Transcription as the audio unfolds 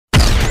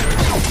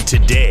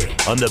today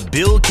on The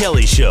Bill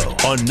Kelly Show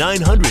on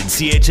 900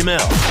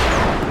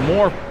 CHML.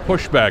 More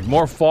pushback,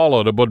 more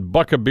fallout about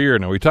Buck of Beer.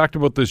 Now, we talked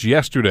about this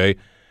yesterday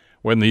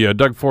when the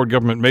Doug Ford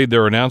government made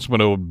their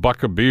announcement of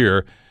Buck of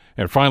Beer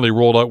and finally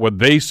rolled out what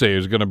they say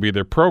is going to be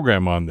their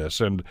program on this.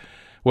 And,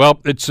 well,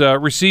 it's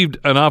received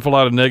an awful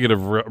lot of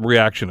negative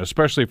reaction,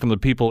 especially from the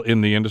people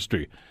in the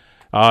industry.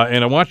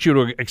 And I want you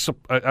to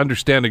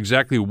understand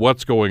exactly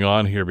what's going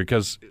on here,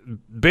 because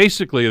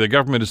basically the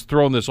government has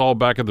thrown this all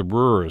back at the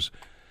brewers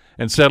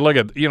and said, look,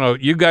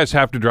 you guys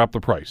have to drop the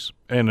price.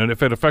 And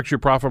if it affects your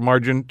profit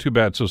margin, too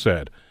bad, so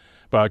sad,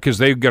 because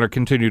they're going to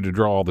continue to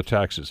draw all the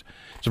taxes.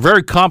 It's a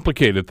very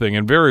complicated thing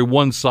and very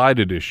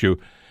one-sided issue.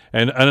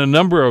 And a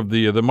number of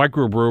the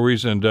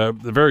microbreweries and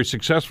the very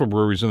successful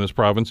breweries in this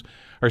province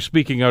are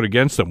speaking out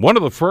against them. One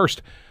of the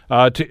first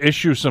to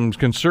issue some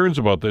concerns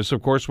about this,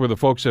 of course, were the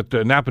folks at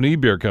Napanee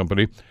Beer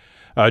Company.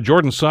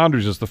 Jordan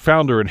Saunders is the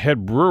founder and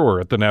head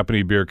brewer at the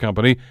Napanee Beer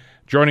Company,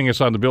 joining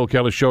us on the Bill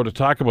Kelly Show to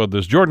talk about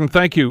this. Jordan,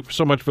 thank you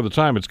so much for the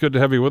time. It's good to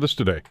have you with us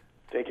today.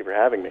 Thank you for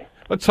having me.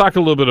 Let's talk a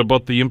little bit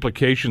about the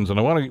implications, and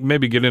I want to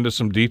maybe get into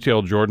some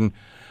detail, Jordan,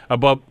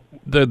 about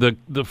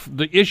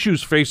the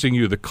issues facing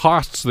you, the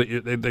costs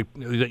that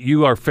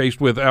you are faced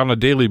with on a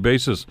daily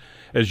basis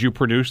as you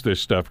produce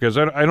this stuff, because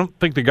I don't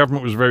think the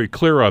government was very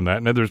clear on that,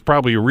 and there's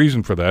probably a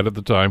reason for that at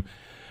the time.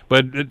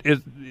 But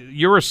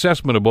your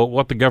assessment about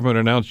what the government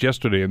announced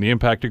yesterday and the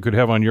impact it could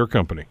have on your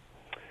company.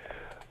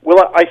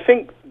 Well, I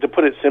think, to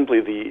put it simply,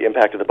 the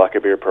impact of the Buck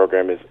of Beer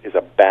program is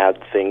a bad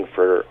thing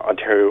for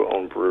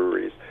Ontario-owned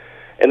breweries,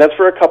 and that's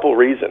for a couple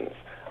reasons.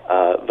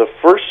 The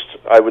first,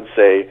 I would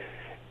say,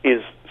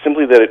 is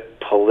simply that it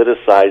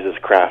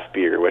politicizes craft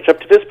beer, which up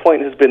to this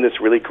point has been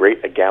this really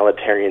great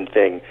egalitarian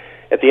thing.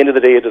 At the end of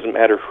the day, it doesn't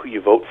matter who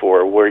you vote for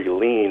or where you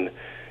lean.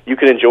 You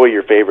can enjoy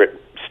your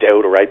favorite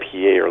stout or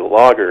IPA or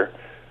lager,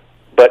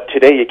 but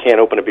today you can't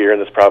open a beer in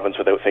this province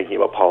without thinking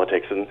about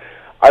politics, and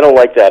I don't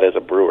like that as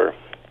a brewer.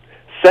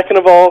 Second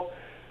of all,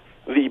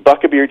 the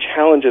Buck of Beer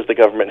challenge, as the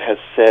government has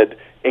said,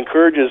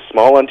 encourages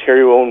small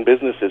Ontario-owned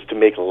businesses to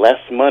make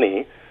less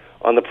money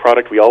on the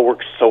product we all work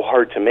so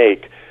hard to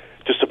make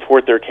to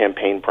support their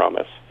campaign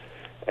promise.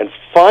 And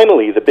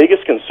finally, the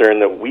biggest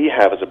concern that we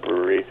have as a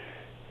brewery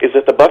is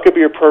that the Buck of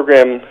Beer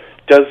program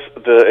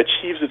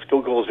achieves its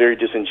goals very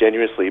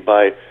disingenuously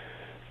by,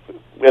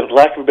 with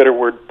lack of a better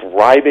word,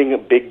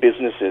 bribing big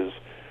businesses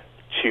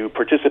to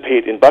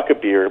participate in Buck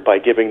of Beer by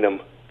giving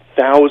them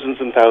thousands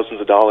and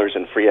thousands of dollars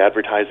in free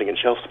advertising and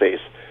shelf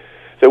space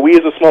that we as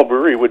a small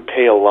brewery would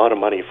pay a lot of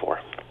money for.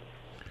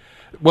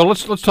 Well,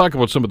 let's talk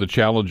about some of the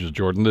challenges,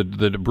 Jordan,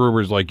 that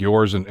brewers like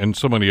yours and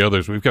so many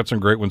others. We've got some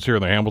great ones here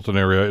in the Hamilton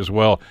area as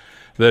well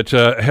that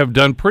have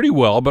done pretty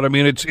well, but I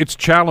mean, it's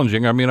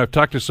challenging. I mean, I've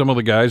talked to some of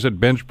the guys at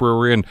Bench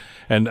Brewery and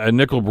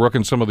Nickelbrook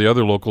and some of the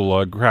other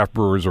local craft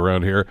brewers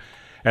around here,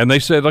 and they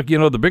said, look,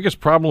 the biggest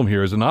problem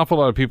here is an awful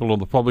lot of people in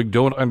the public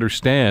don't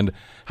understand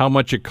how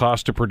much it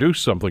costs to produce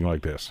something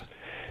like this.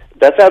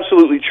 That's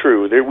absolutely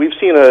true. We've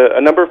seen a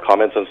number of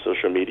comments on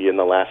social media in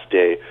the last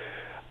day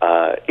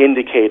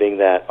indicating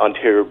that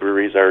Ontario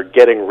breweries are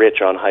getting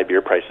rich on high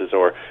beer prices,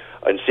 or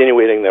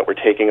insinuating that we're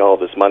taking all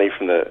this money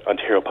from the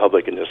Ontario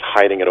public and just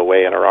hiding it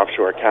away in our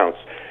offshore accounts.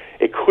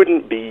 It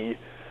couldn't be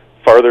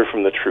farther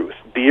from the truth.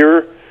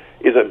 Beer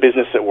is a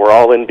business that we're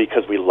all in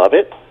because we love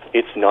it.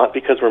 It's not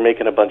because we're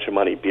making a bunch of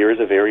money. Beer is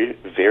a very,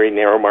 very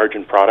narrow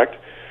margin product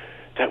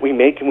that we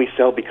make and we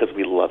sell because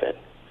we love it.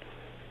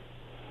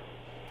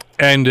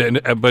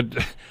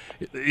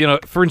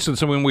 But for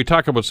instance, when we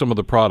talk about some of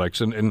the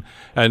products and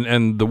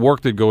the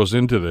work that goes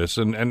into this,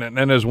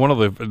 and as one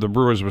of the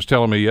brewers was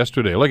telling me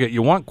yesterday, look,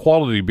 you want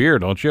quality beer,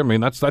 don't you? I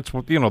mean, that's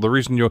what the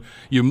reason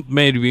you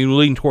maybe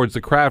lean towards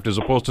the craft as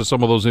opposed to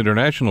some of those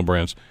international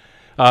brands.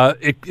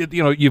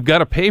 You've got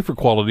to pay for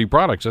quality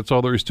products. That's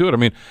all there is to it. I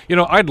mean,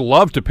 I'd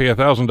love to pay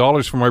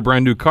 $1,000 for my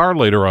brand new car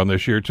later on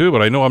this year too,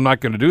 but I know I'm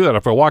not going to do that.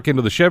 If I walk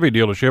into the Chevy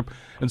dealership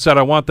and said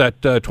I want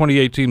that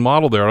 2018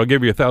 model there, I'll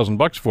give you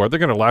 $1,000 for it. They're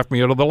going to laugh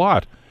me out of the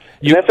lot.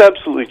 That's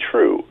absolutely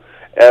true.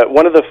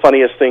 One of the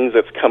funniest things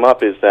that's come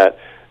up is that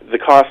the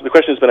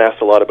question has been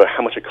asked a lot about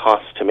how much it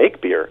costs to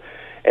make beer,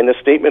 and the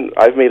statement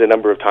I've made a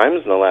number of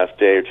times in the last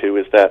day or two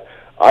is that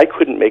I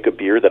couldn't make a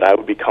beer that I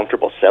would be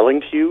comfortable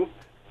selling to you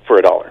for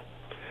 $1.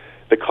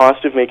 The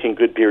cost of making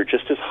good beer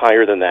just is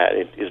higher than that.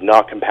 It is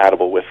not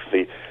compatible with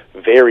the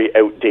very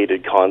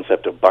outdated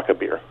concept of Buck of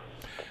Beer.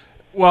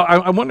 Well,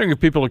 I'm wondering if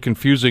people are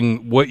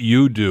confusing what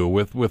you do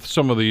with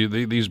some of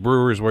these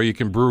brewers where you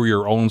can brew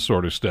your own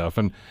sort of stuff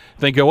and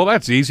think, well,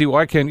 that's easy.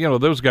 Why can't,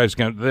 those guys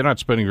they're not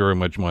spending very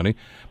much money.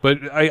 But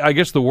I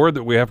guess the word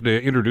that we have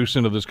to introduce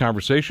into this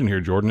conversation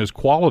here, Jordan, is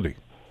quality.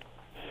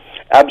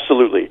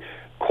 Absolutely.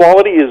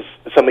 Quality is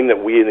something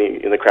that we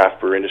in the craft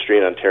brewer industry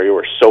in Ontario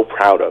are so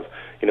proud of.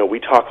 We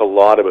talk a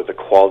lot about the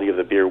quality of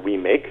the beer we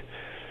make.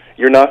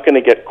 You're not going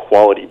to get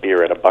quality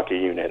beer at a Buck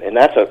unit, and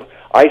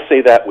I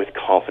say that with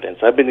confidence.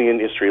 I've been in the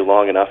industry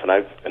long enough, and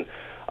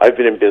I've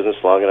been in business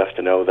long enough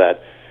to know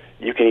that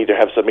you can either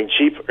have something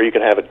cheap or you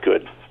can have it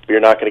good. But you're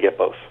not going to get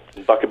both.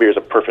 And Buck of Beer is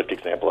a perfect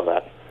example of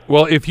that.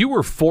 Well, if you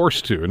were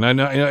forced to, and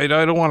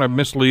I don't want to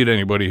mislead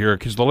anybody here,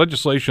 because the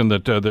legislation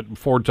that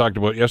Ford talked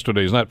about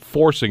yesterday is not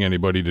forcing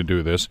anybody to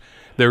do this.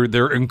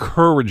 They're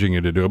encouraging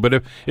you to do it.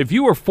 But if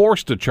you were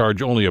forced to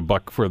charge only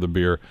 $1 for the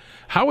beer,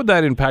 how would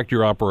that impact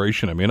your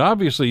operation? I mean,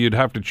 obviously you'd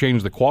have to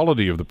change the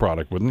quality of the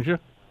product, wouldn't you?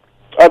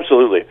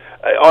 Absolutely.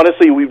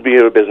 Honestly, we'd be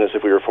out of business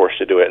if we were forced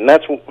to do it. And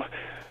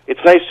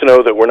it's nice to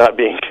know that we're not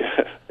being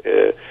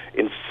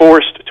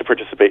enforced to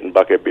participate in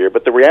bucket beer.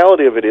 But the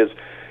reality of it is,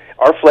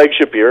 our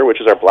flagship beer, which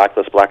is our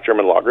Blacklist Black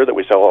German Lager that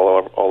we sell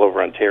all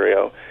over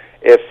Ontario,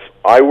 if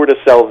I were to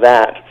sell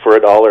that for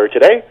 $1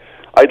 today,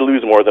 I'd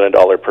lose more than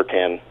 $1 per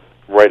can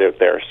right out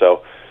there.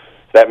 So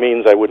that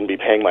means I wouldn't be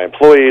paying my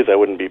employees, I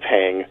wouldn't be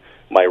paying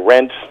my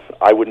rent,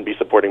 I wouldn't be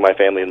supporting my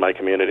family and my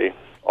community,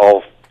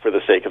 all for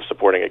the sake of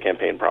supporting a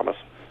campaign promise.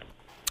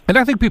 And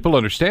I think people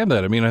understand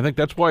that. I mean, I think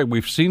that's why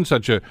we've seen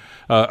such a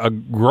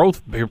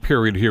growth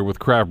period here with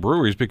craft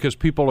breweries, because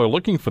people are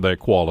looking for that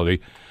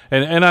quality.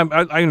 And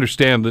I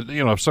understand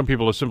that, some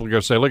people are simply going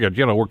to say, look,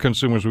 we're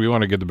consumers, we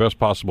want to get the best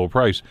possible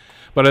price.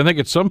 But I think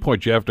at some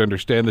point you have to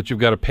understand that you've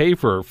got to pay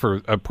for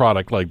a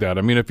product like that.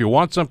 I mean, if you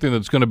want something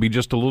that's going to be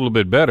just a little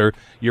bit better,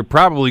 you're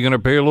probably going to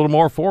pay a little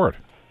more for it.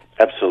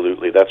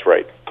 Absolutely, that's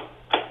right.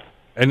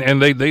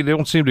 And they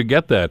don't seem to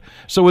get that.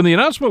 So when the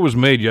announcement was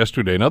made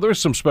yesterday, now there's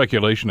some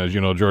speculation, as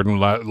you know, Jordan,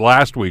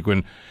 last week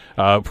when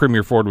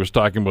Premier Ford was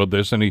talking about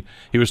this, and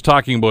he was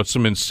talking about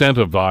some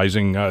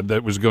incentivizing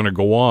that was going to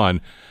go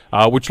on,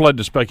 which led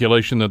to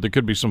speculation that there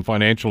could be some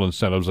financial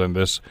incentives on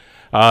this.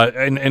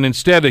 And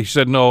instead he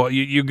said, no,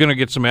 you're going to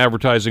get some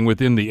advertising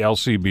within the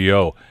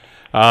LCBO,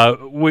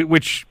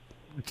 which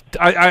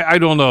I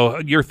don't know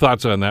your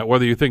thoughts on that,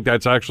 whether you think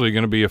that's actually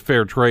going to be a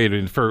fair trade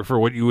and for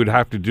what you would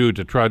have to do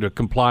to try to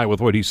comply with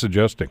what he's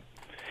suggesting.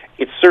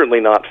 It's certainly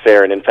not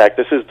fair, and in fact,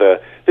 this is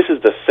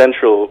the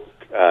central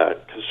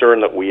concern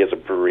that we as a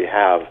brewery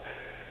have.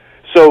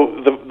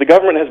 So the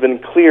government has been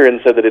clear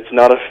and said that it's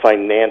not a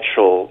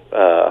financial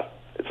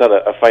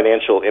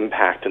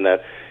impact, and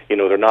that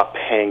they're not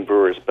paying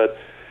brewers. But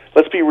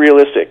let's be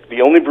realistic.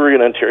 The only brewery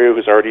in Ontario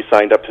who's already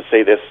signed up to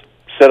say this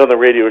said on the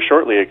radio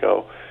shortly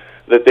ago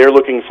that they're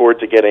looking forward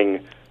to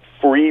getting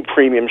free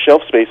premium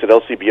shelf space at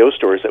LCBO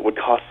stores that would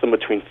cost them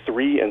between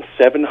 $300 and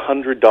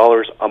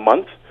 $700 a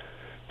month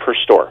per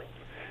store.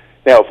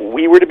 Now, if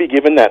we were to be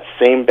given that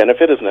same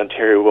benefit as an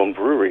Ontario-owned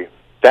brewery,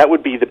 that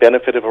would be the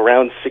benefit of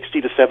around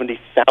 $60,000 to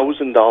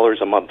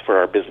 $70,000 a month for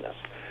our business.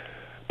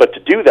 But to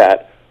do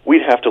that,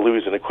 we'd have to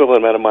lose an equivalent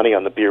amount of money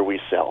on the beer we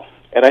sell.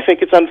 And I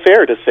think it's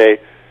unfair to say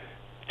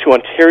to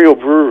Ontario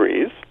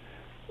breweries,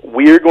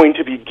 we're going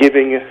to be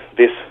giving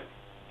this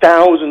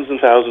thousands and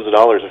thousands of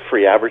dollars of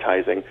free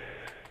advertising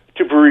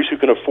to breweries who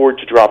can afford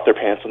to drop their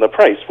pants on the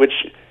price, which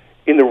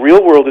in the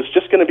real world is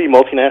just going to be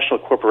multinational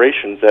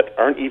corporations that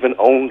aren't even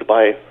owned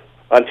by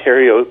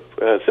Ontario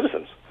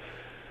citizens.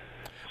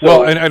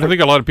 Well, and I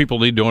think a lot of people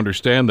need to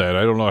understand that.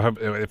 I don't know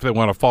if they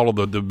want to follow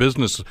the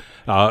business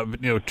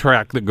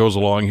track that goes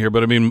along here,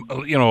 but I mean,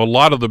 a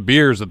lot of the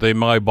beers that they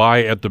might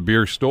buy at the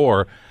beer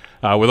store,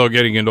 without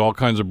getting into all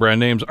kinds of brand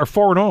names, are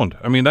foreign owned.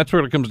 I mean, that's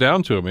what it comes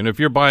down to. I mean, if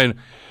you're buying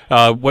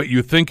what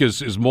you think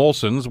is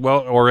Molson's,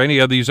 or any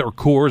of these, or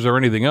Coors, or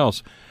anything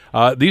else,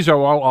 these are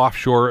all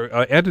offshore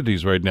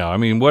entities right now. I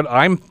mean, what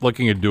I'm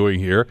looking at doing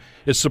here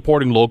is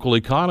supporting local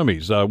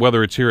economies,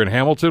 whether it's here in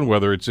Hamilton,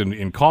 whether it's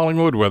in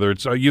Collingwood, whether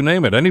it's, you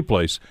name it, any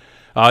place.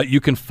 You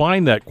can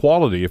find that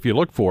quality if you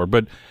look for it.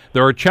 But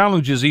there are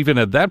challenges even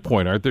at that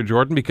point, aren't there,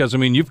 Jordan? Because, I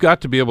mean, you've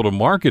got to be able to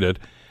market it.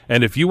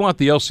 And if you want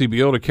the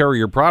LCBO to carry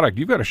your product,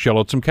 you've got to shell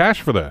out some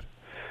cash for that.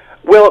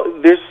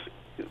 Well,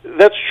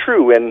 that's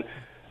true. And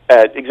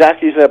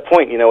exactly to that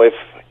point,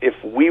 if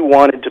we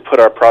wanted to put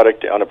our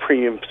product on a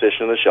premium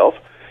position on the shelf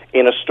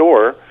in a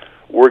store,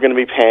 we're going to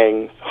be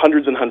paying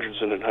hundreds and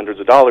hundreds and hundreds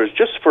of dollars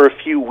just for a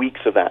few weeks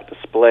of that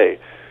display.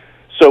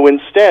 So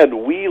instead,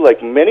 we,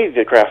 like many of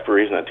the craft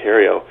breweries in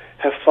Ontario,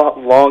 have fought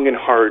long and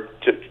hard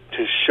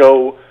to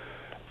show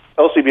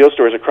LCBO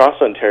stores across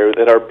Ontario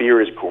that our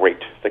beer is great.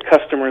 The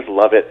customers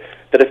love it,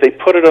 that if they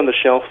put it on the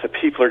shelf, the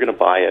people are going to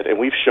buy it, and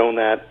we've shown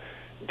that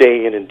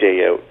day in and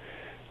day out.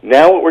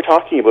 Now what we're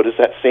talking about is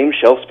that same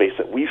shelf space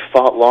that we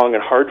fought long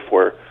and hard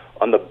for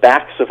on the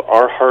backs of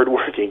our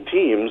hard-working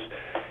teams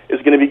is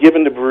going to be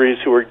given to breweries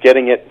who are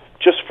getting it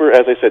just for,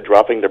 as I said,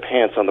 dropping their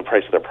pants on the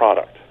price of their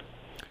product.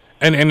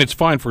 And it's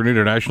fine for an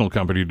international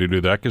company to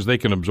do that because they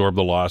can absorb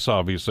the loss,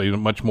 obviously,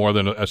 much more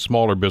than a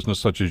smaller business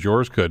such as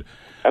yours could.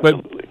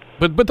 Absolutely.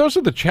 But those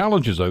are the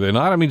challenges, are they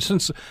not? I mean,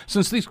 since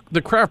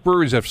the craft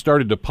breweries have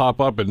started to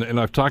pop up, and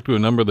I've talked to a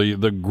number of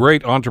the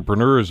great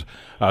entrepreneurs,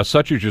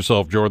 such as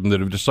yourself, Jordan, that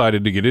have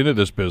decided to get into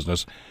this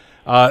business,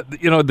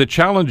 the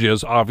challenge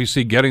is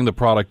obviously getting the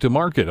product to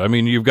market. I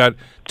mean, you've got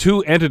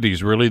two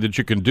entities, really, that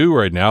you can do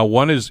right now.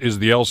 One is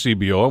the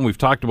LCBO, and we've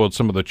talked about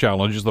some of the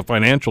challenges, the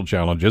financial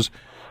challenges,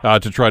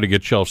 to try to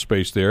get shelf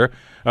space there.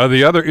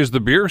 The other is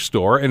the beer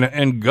store,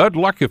 and good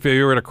luck if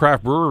you're at a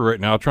craft brewery right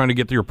now trying to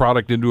get your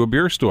product into a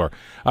beer store.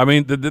 I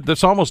mean,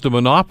 that's almost a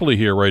monopoly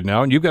here right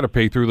now, and you've got to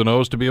pay through the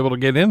nose to be able to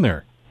get in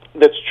there.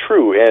 That's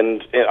true,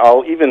 and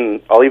I'll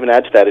even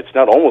add to that. It's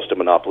not almost a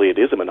monopoly; it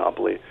is a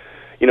monopoly.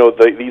 You know,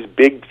 these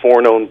big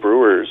foreign-owned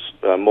brewers,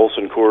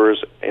 Molson Coors,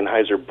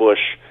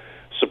 Anheuser-Busch,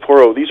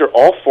 Sapporo. These are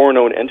all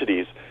foreign-owned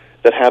entities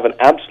that have an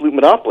absolute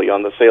monopoly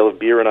on the sale of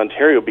beer in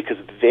Ontario because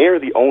they're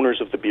the owners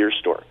of the beer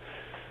store.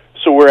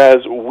 So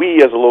whereas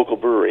we, as a local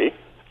brewery,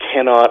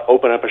 cannot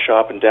open up a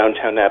shop in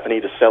downtown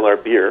Napanee to sell our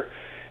beer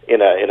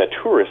in a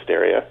tourist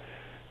area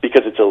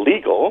because it's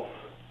illegal,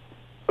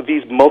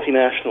 these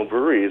multinational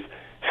breweries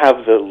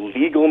have the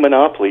legal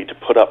monopoly to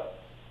put up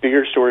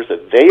beer stores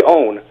that they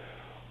own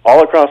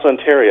all across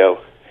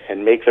Ontario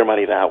and make their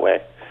money that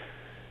way.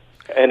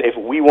 And if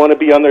we want to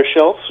be on their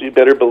shelves, you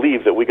better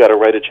believe that we got to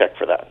write a check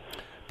for that.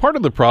 Part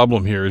of the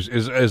problem here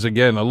is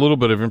again, a little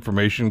bit of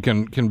information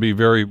can be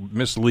very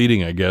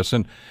misleading, I guess.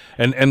 And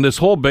this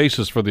whole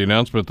basis for the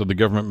announcement that the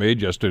government made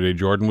yesterday,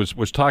 Jordan,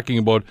 was talking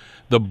about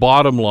the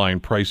bottom line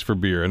price for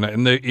beer. And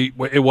it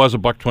was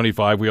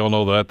 $1.25. We all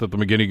know that the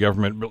McGuinty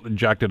government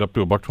jacked it up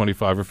to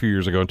 $1.25 a few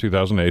years ago in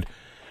 2008.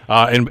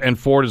 And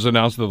Ford has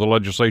announced that the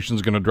legislation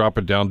is going to drop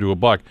it down to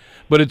 $1.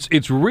 But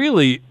it's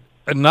really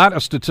not a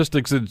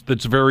statistics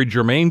that's very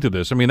germane to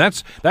this. I mean,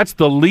 that's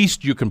the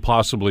least you can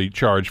possibly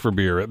charge for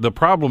beer. The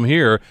problem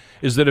here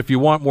is that if you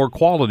want more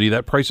quality,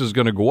 that price is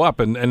going to go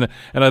up. And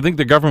I think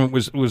the government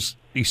was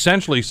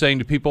essentially saying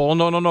to people, oh,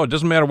 no, it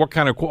doesn't matter what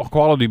kind of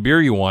quality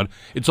beer you want.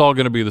 It's all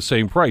going to be the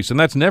same price. And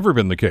that's never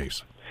been the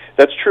case.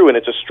 That's true, and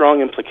it's a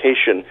strong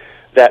implication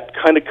that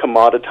kind of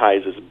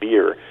commoditizes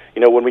beer.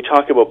 You know, when we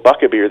talk about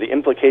Buck-A-Beer, the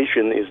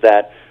implication is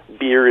that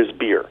beer is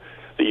beer,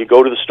 that you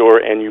go to the store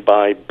and you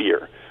buy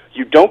beer.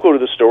 You don't go to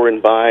the store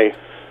and buy,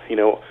 you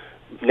know,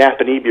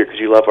 Napanee beer because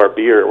you love our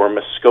beer, or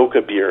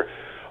Muskoka beer,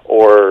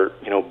 or,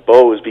 you know,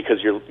 Bose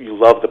because you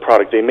love the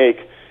product they make.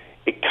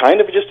 It kind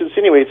of just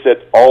insinuates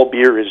that all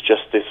beer is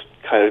just this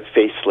kind of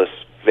faceless,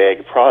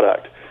 vague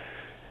product.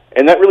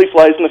 And that really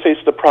flies in the face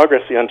of the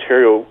progress the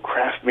Ontario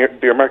craft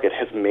beer market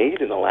has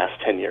made in the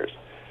last 10 years.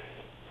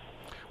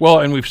 Well,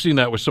 and we've seen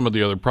that with some of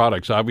the other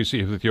products.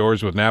 Obviously, with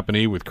yours, with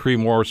Napanee, with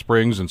Creemore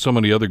Springs, and so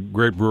many other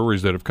great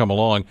breweries that have come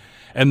along.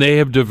 And they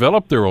have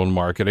developed their own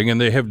marketing,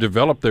 and they have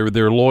developed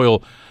their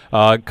loyal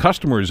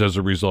customers as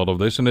a result of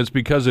this. And it's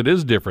because it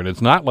is different.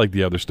 It's not like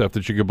the other stuff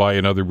that you could buy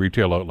in other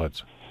retail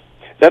outlets.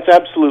 That's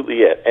absolutely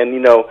it. And,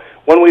 you know,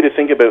 one way to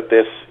think about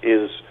this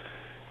is,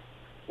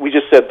 we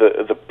just said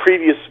the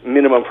previous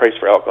minimum price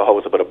for alcohol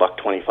was about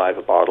 $1.25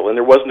 a bottle, and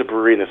there wasn't a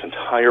brewery in this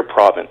entire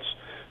province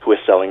who was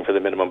selling for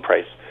the minimum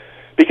price.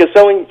 Because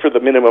selling for the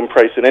minimum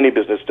price in any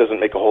business doesn't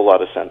make a whole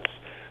lot of sense.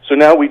 So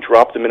now we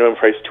drop the minimum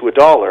price to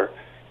 $1,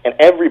 and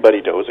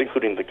everybody knows,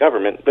 including the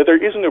government, that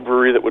there isn't a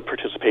brewery that would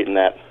participate in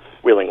that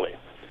willingly.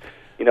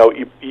 You know,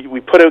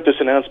 we put out this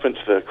announcement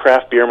to the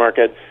craft beer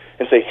market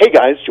and say, hey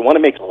guys, do you want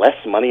to make less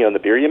money on the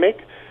beer you make?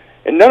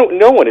 And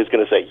no one is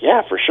going to say,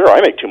 yeah, for sure,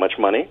 I make too much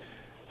money.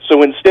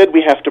 So instead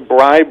we have to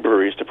bribe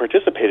breweries to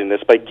participate in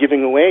this by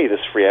giving away this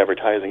free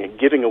advertising and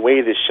giving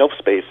away this shelf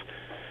space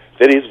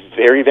that is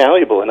very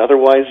valuable, and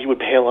otherwise you would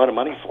pay a lot of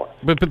money for.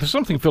 But there's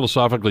something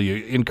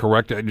philosophically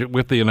incorrect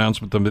with the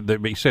announcement that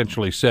they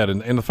essentially said,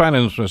 and the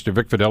Finance Minister,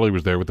 Vic Fedeli,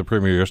 was there with the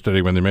Premier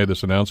yesterday when they made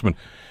this announcement,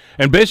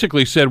 and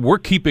basically said, we're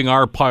keeping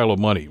our pile of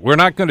money. We're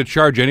not going to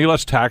charge any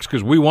less tax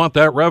because we want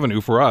that revenue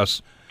for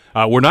us.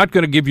 We're not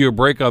going to give you a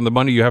break on the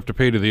money you have to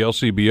pay to the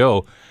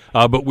LCBO,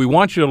 but we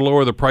want you to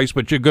lower the price,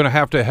 but you're going to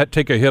have to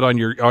take a hit on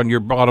your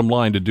bottom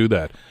line to do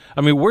that.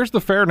 I mean, where's the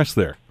fairness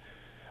there?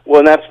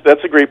 Well, and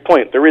that's a great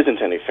point. There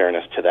isn't any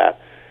fairness to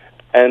that.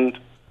 And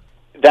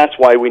that's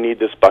why we need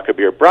this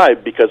Buck-A-Beer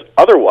bribe, because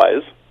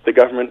otherwise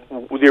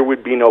there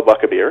would be no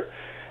Buck-A-Beer,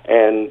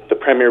 and the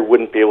Premier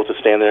wouldn't be able to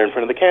stand there in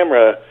front of the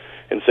camera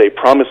and say,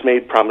 promise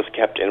made, promise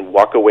kept, and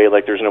walk away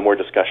like there's no more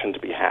discussion to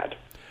be had.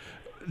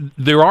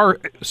 There are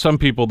some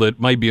people that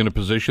might be in a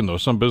position, though,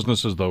 some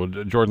businesses, though,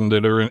 Jordan,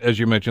 that are, as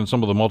you mentioned,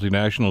 some of the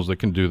multinationals that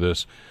can do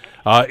this.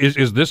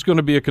 Is this going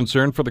to be a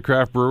concern for the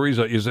craft breweries?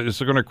 Is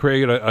it going to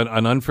create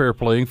an unfair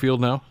playing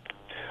field now?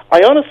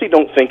 I honestly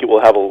don't think it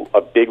will have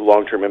a big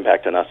long-term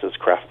impact on us as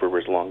craft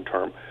brewers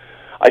long-term.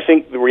 I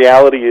think the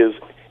reality is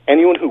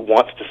anyone who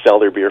wants to sell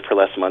their beer for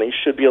less money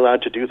should be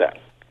allowed to do that.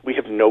 We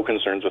have no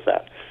concerns with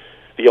that.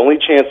 The only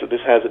chance that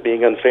this has it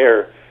being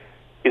unfair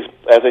is,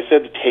 as I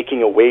said,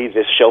 taking away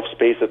this shelf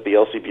space at the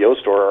LCBO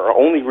store, our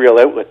only real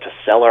outlet to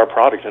sell our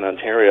product in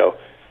Ontario,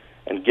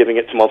 and giving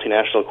it to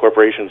multinational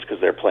corporations because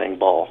they're playing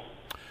ball.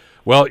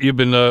 Well, you've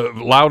been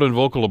loud and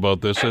vocal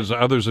about this, as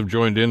others have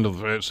joined into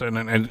this, and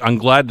I'm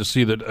glad to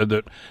see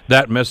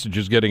that message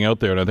is getting out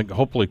there, and I think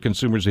hopefully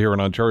consumers here in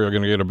Ontario are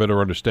going to get a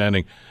better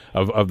understanding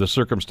of the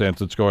circumstance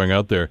that's going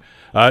out there.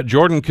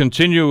 Jordan,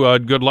 continue.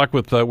 Good luck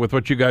with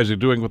what you guys are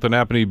doing with the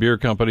Napanee Beer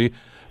Company,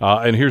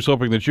 and here's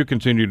hoping that you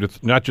continue to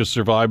not just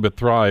survive but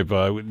thrive,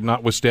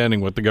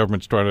 notwithstanding what the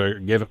government's trying to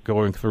get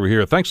going through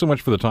here. Thanks so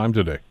much for the time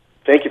today.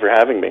 Thank you for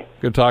having me.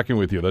 Good talking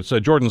with you. That's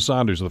Jordan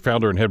Saunders, the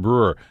founder and head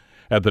brewer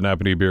at the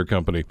Napanee Beer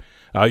Company.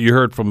 You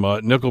heard from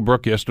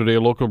Nickelbrook yesterday, a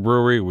local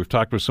brewery. We've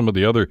talked with some of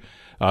the other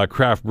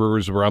craft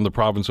brewers around the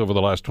province over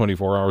the last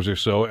 24 hours or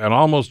so, and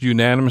almost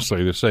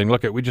unanimously they're saying,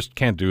 look, we just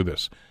can't do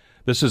this.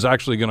 This is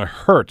actually going to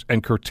hurt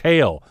and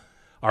curtail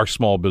our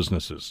small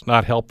businesses,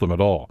 not help them at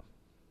all.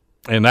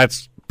 And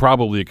that's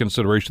probably a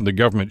consideration the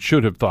government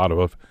should have thought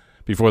of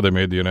before they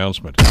made the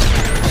announcement.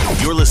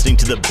 You're listening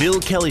to the Bill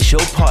Kelly Show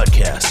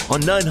podcast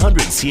on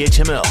 900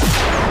 CHML.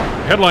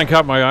 Headline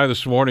caught my eye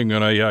this morning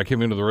when I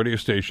came into the radio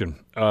station.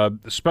 The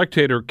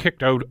Spectator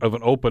kicked out of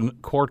an open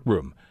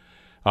courtroom.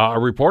 A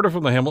reporter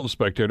from the Hamilton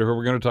Spectator, who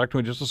we're going to talk to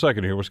in just a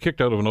second here, was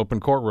kicked out of an open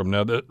courtroom.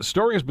 Now, the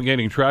story has been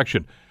gaining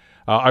traction.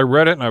 I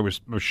read it, and I was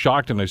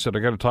shocked, and I said, I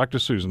got to talk to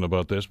Susan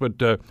about this. But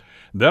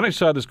then I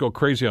saw this go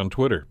crazy on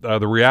Twitter,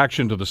 the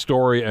reaction to the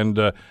story, and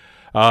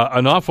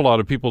an awful lot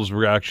of people's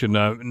reaction,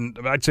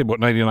 I'd say about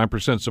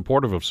 99%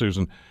 supportive of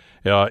Susan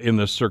in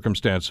this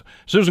circumstance.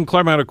 Susan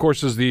Clement, of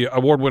course, is the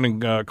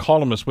award-winning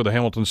columnist with the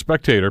Hamilton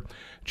Spectator.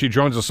 She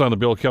joins us on the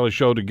Bill Kelly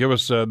Show to give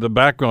us the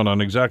background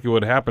on exactly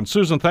what happened.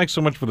 Susan, thanks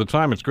so much for the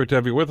time. It's great to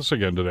have you with us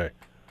again today.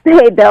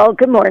 Hey, Bill.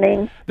 Good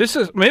morning. This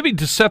is maybe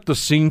to set the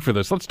scene for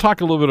this. Let's talk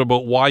a little bit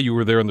about why you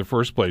were there in the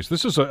first place.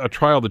 This is a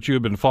trial that you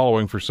have been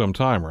following for some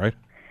time, right?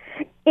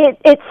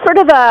 It's sort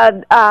of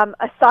a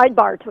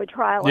sidebar to a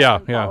trial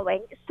I've been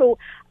following. So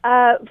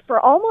for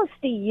almost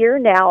a year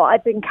now,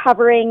 I've been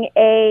covering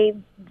a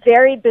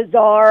very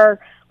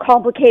bizarre,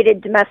 complicated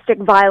domestic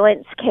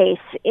violence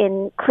case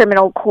in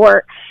criminal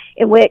court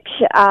in which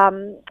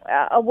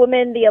a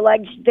woman, the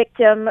alleged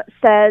victim,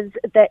 says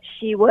that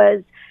she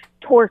was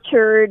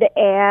tortured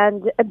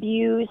and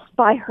abused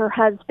by her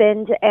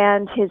husband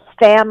and his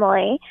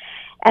family.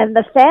 And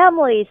the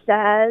family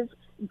says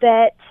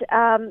that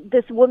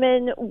this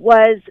woman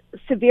was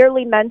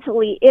severely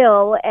mentally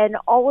ill, and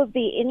all of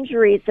the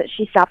injuries that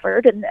she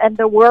suffered, and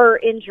there were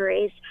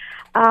injuries,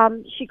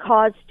 she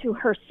caused to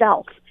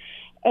herself.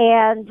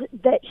 And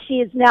that she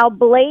is now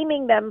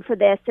blaming them for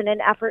this in an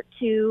effort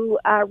to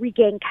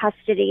regain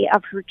custody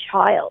of her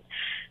child.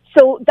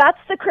 So that's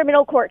the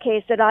criminal court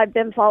case that I've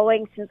been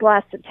following since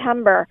last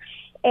September.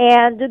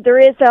 And there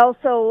is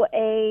also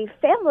a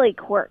family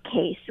court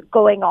case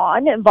going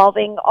on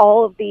involving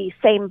all of the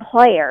same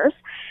players.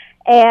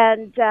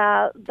 And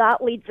that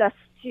leads us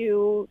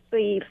to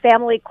the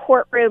family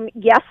courtroom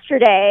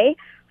yesterday,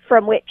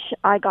 from which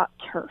I got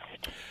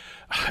turfed.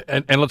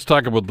 And let's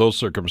talk about those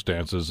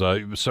circumstances.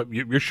 So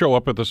you show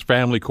up at this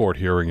family court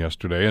hearing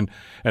yesterday, and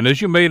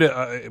as you made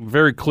it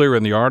very clear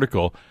in the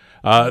article,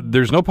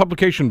 there's no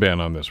publication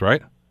ban on this,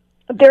 right?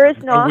 There is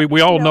not.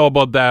 We all know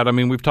about that. I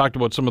mean, we've talked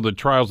about some of the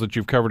trials that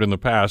you've covered in the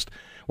past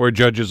where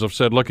judges have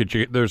said, look,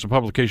 there's a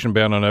publication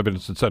ban on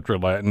evidence, et cetera,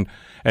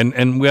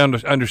 and we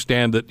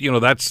understand that,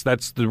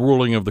 that's the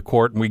ruling of the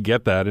court, and we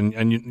get that,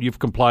 and you've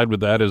complied with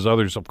that, as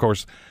others, of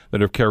course,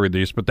 that have carried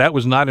these. But that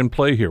was not in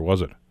play here,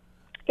 was it?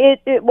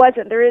 It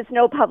wasn't. There is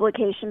no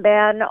publication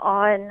ban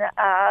on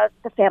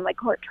the family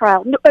court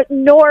trial,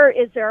 nor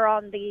is there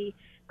on the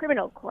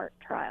criminal court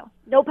trial.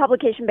 No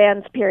publication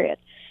bans, period.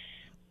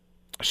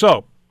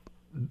 So,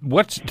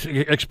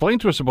 explain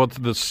to us about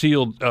the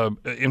sealed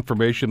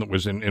information that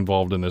was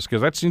involved in this,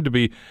 because that seemed to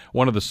be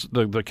one of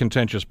the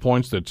contentious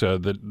points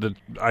I'm not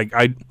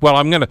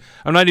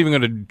even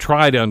going to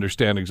try to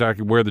understand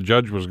exactly where the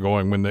judge was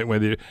going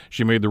when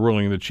she made the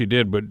ruling that she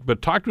did.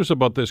 But talk to us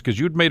about this, because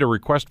you'd made a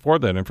request for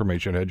that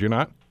information, had you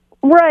not?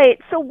 Right.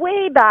 So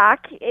way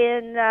back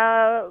in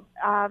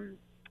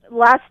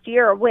last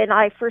year, when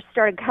I first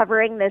started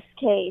covering this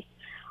case,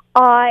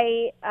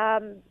 I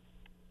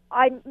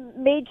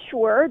made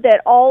sure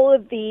that all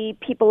of the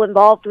people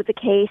involved with the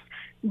case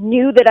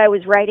knew that I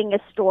was writing a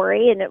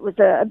story, and it was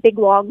a big,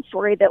 long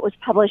story that was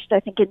published,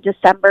 I think, in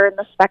December in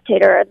The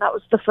Spectator, and that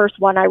was the first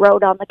one I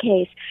wrote on the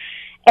case.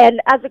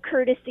 And as a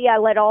courtesy, I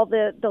let all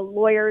the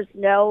lawyers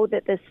know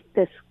that this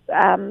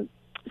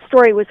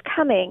story was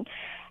coming.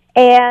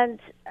 And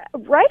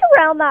right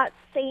around that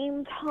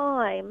same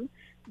time,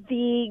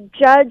 the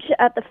judge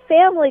at the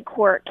family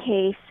court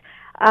case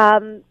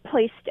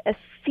placed a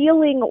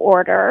sealing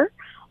order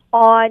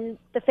on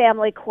the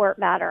family court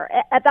matter.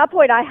 At that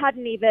point, I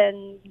hadn't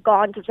even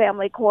gone to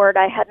family court.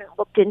 I hadn't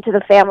looked into the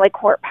family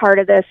court part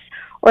of this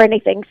or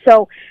anything.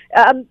 So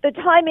the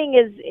timing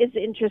is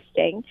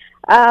interesting.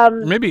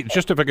 Maybe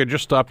just if I could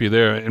just stop you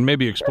there and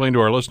maybe explain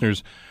to our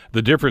listeners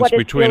the difference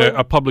between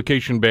a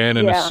publication ban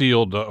and a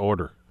sealed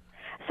order.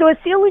 So a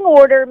sealing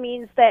order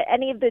means that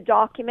any of the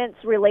documents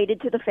related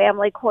to the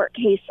family court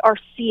case are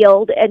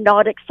sealed and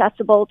not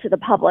accessible to the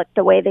public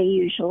the way they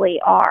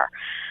usually are.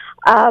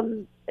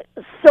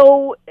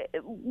 So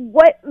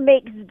what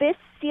makes this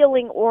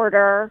sealing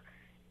order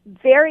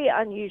very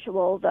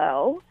unusual,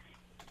 though,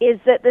 is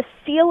that the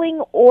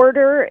sealing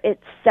order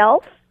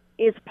itself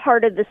is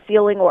part of the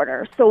sealing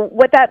order. So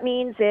what that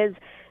means is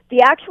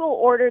the actual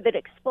order that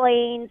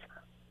explains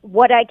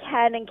what I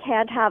can and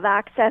can't have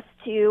access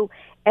to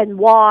and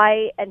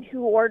why and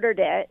who ordered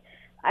it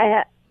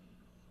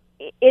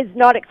is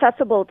not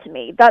accessible to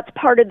me. That's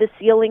part of the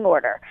sealing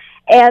order.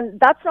 And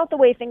that's not the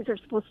way things are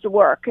supposed to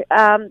work.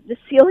 The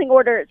sealing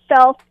order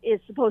itself is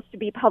supposed to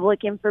be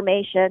public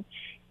information.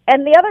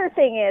 And the other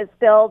thing is,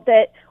 Bill,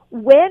 that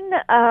when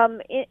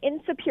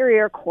in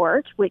Superior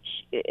Court, which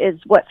is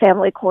what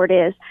family court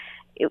is,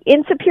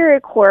 in Superior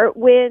Court,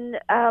 when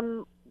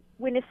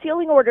a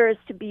sealing order is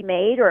to be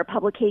made, or a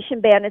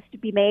publication ban is to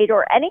be made,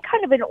 or any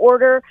kind of an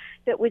order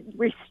that would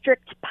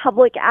restrict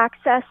public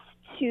access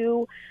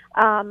to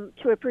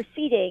a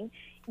proceeding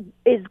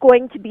is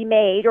going to be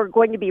made, or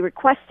going to be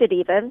requested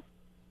even,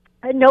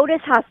 a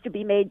notice has to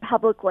be made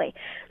publicly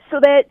so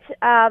that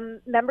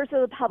members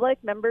of the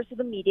public, members of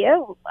the media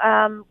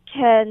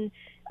can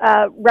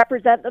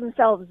represent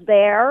themselves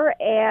there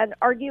and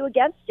argue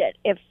against it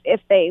if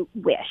they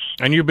wish.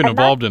 And you've been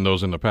involved in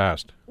those in the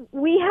past.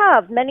 We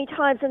have many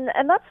times,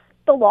 and that's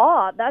the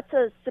law. That's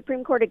a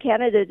Supreme Court of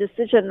Canada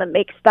decision that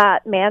makes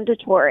that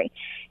mandatory.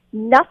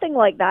 Nothing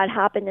like that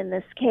happened in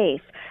this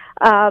case.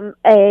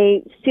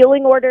 A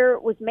sealing order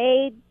was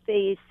made.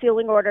 The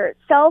sealing order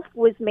itself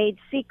was made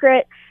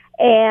secret,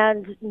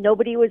 and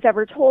nobody was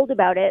ever told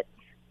about it.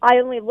 I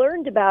only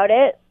learned about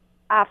it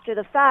after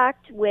the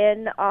fact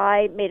when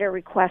I made a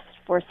request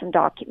for some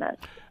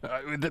documents.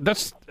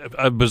 That's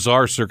a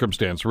bizarre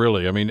circumstance,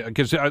 really. I mean,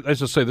 because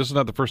as I say, this is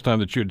not the first time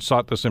that you had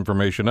sought this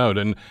information out,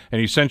 and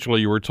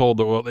essentially you were told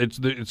that, well, it's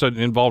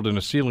involved in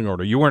a sealing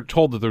order. You weren't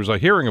told that there was a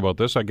hearing about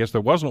this. I guess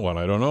there wasn't one.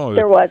 I don't know.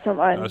 There wasn't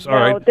one. All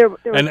right. There was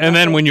and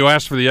then when you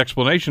asked for the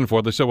explanation for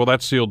it, they said, well,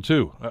 that's sealed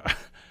too.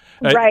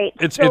 Right.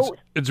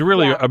 It's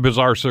really a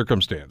bizarre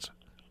circumstance.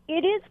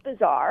 It is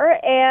bizarre,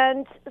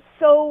 and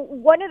so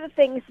one of the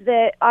things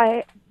that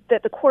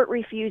the court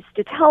refused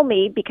to tell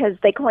me, because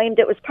they claimed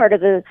it was part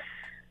of the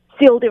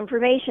sealed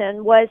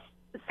information, was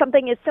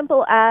something as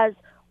simple as,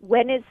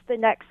 when is the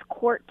next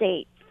court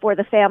date for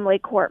the family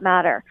court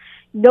matter?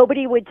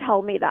 Nobody would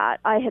tell me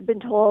that. I had been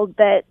told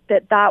that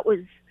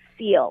was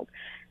sealed.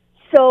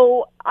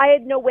 So I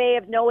had no way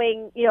of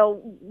knowing,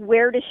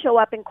 where to show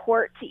up in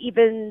court to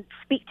even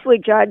speak to a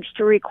judge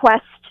to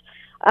request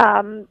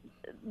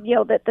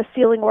that the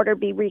sealing order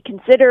be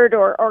reconsidered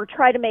or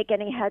try to make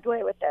any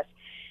headway with this.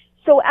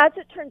 So as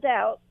it turns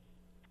out,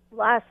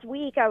 last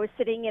week I was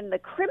sitting in the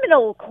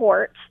criminal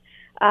court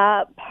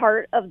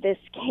part of this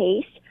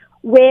case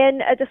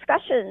when a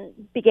discussion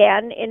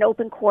began in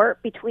open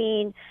court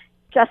between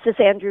Justice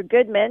Andrew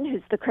Goodman,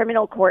 who's the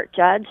criminal court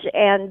judge,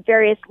 and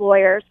various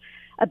lawyers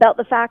about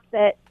the fact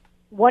that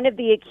one of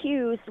the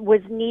accused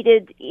was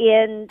needed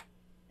in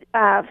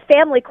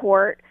family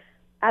court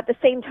at the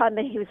same time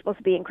that he was supposed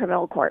to be in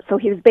criminal court. So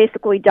he was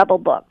basically double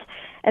booked.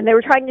 And they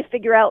were trying to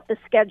figure out the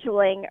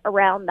scheduling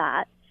around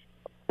that.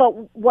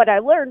 But what I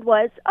learned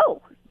was,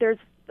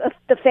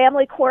 the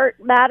family court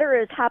matter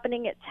is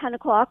happening at 10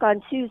 o'clock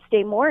on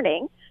Tuesday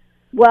morning.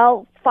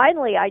 Well,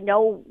 finally, I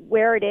know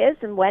where it is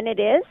and when it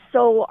is,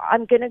 so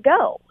I'm going to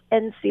go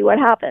and see what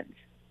happens.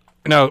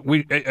 Now,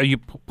 you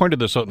pointed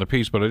this out in the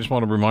piece, but I just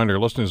want to remind our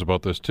listeners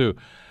about this, too.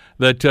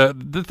 That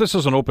this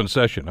is an open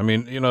session. I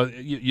mean,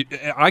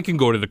 I can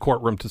go to the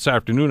courtroom this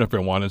afternoon if I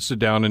want and sit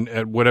down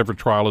at whatever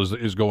trial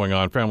is going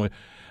on. Family,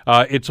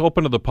 it's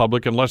open to the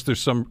public unless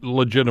there's some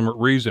legitimate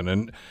reason.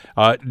 And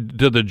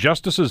do the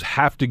justices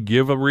have to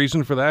give a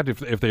reason for that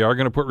if they are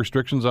going to put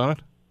restrictions on it?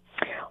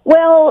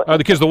 Well,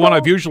 because the one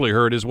I've usually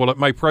heard is, well, it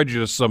might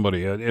prejudice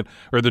somebody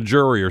or the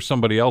jury or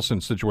somebody else in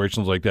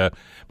situations like that.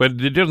 But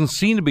there doesn't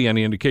seem to be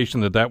any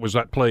indication that was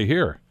at play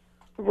here.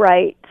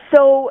 Right.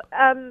 So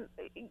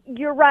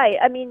you're right.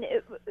 I mean,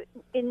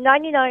 in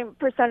 99%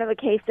 of the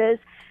cases,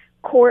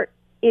 court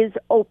is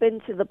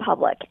open to the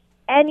public.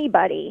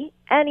 Anybody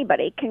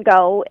can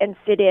go and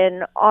sit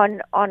in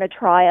on a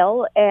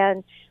trial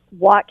and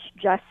watch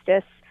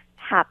justice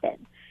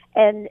happen.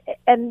 And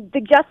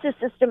the justice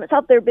system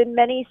itself, there have been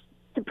many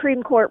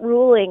Supreme Court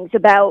rulings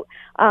about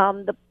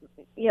the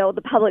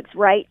public's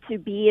right to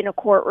be in a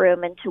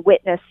courtroom and to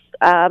witness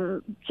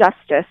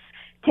justice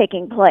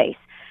taking place.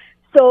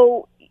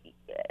 So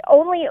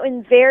only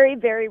in very,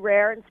 very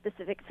rare and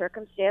specific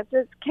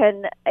circumstances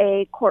can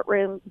a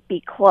courtroom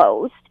be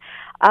closed.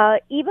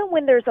 Even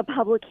when there's a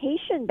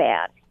publication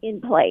ban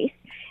in place,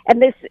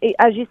 and this,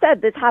 as you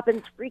said, this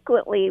happens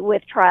frequently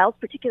with trials,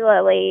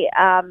 particularly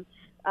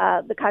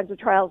the kinds of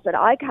trials that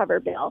I cover,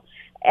 Bill.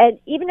 And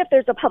even if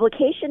there's a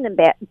publication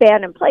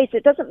ban in place,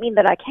 it doesn't mean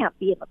that I can't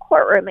be in the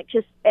courtroom.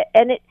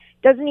 And it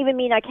doesn't even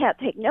mean I can't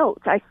take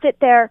notes. I sit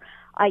there,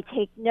 I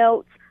take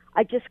notes.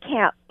 I just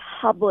can't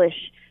publish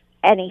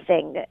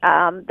anything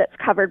that's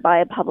covered by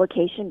a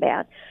publication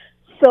ban.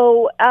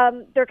 So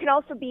there can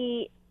also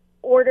be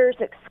orders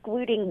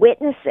excluding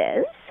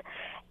witnesses,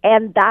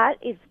 and that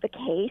is the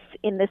case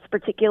in this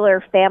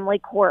particular family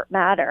court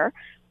matter.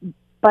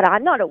 But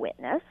I'm not a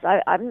witness.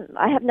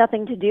 I have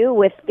nothing to do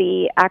with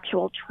the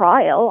actual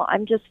trial.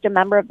 I'm just a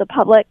member of the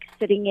public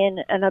sitting in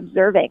and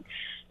observing.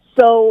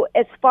 So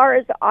as far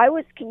as I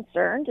was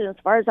concerned, and as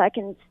far as I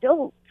can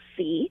still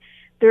see,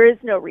 there is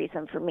no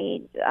reason for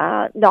me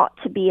not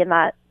to be in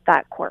that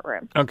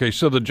courtroom. Okay,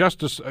 so the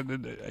justice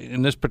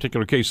in this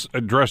particular case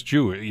addressed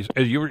you.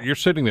 You're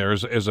sitting there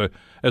as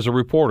a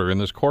reporter in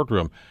this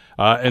courtroom,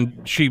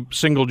 and she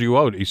singled you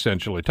out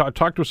essentially.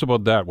 Talk to us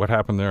about that. What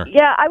happened there?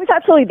 Yeah, I was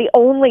actually the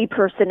only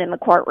person in the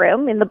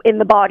courtroom in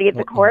the body of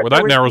the court. Well,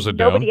 that narrows it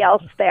down. Nobody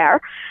else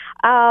there.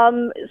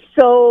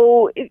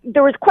 So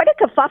there was quite a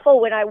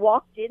kerfuffle when I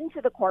walked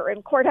into the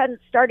courtroom. Court hadn't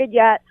started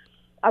yet.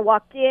 I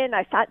walked in,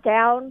 I sat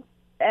down,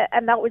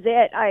 and that was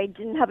it. I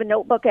didn't have a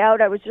notebook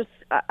out. I was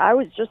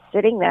just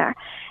sitting there.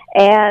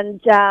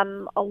 And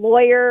a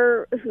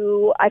lawyer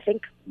who I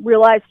think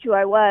realized who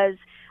I was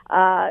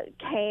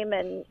came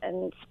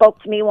and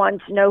spoke to me,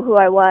 wanted to know who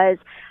I was.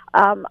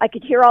 I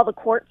could hear all the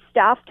court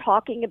staff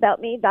talking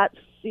about me. That's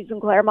Susan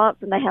Claremont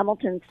from the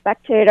Hamilton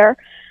Spectator.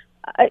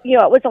 It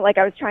wasn't like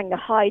I was trying to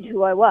hide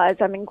who I was.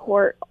 I'm in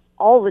court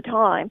all the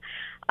time.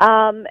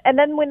 And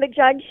then when the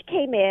judge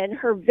came in,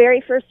 her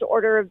very first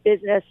order of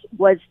business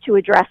was to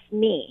address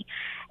me.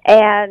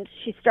 And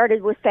she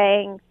started with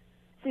saying,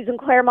 Susan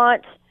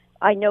Claremont,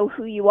 I know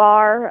who you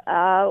are.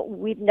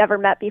 We've never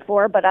met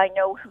before, but I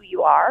know who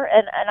you are.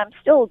 And I'm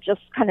still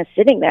just kind of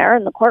sitting there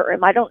in the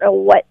courtroom. I don't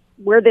know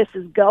where this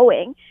is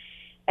going.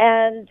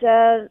 And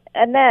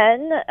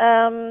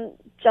then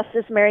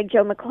Justice Mary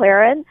Jo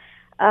McLaren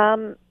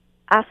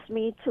asked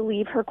me to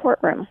leave her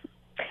courtroom.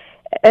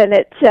 And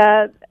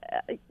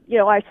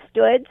I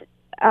stood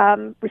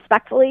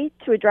respectfully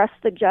to address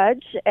the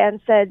judge and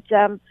said,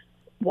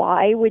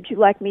 why would you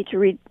like me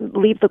to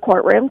leave the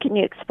courtroom? Can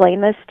you explain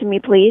this to me,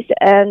 please?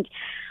 And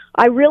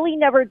I really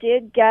never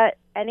did get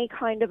any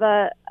kind of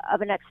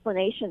an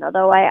explanation,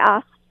 although I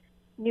asked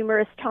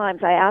numerous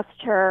times. I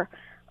asked her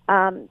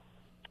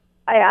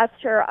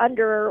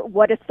under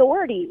what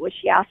authority was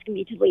she asking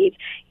me to leave.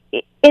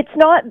 It's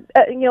not,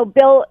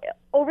 Bill,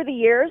 over the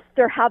years,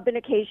 there have been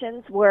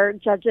occasions where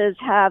judges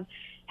have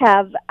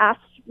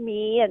asked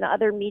me and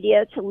other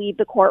media to leave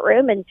the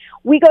courtroom, and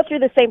we go through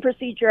the same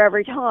procedure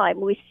every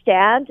time. We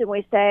stand and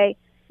we say,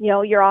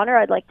 Your Honor,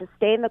 I'd like to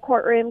stay in the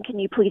courtroom. Can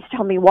you please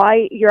tell me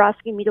why you're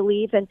asking me to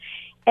leave? And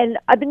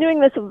I've been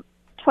doing this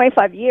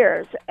 25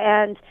 years,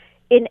 and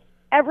in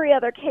every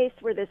other case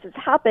where this has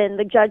happened,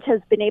 the judge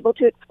has been able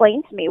to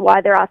explain to me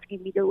why they're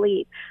asking me to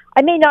leave.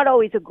 I may not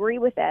always agree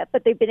with it,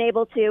 but they've been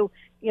able to,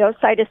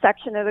 cite a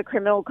section of the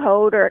criminal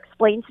code or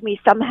explain to me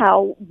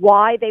somehow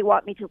why they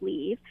want me to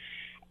leave.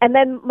 And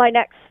then my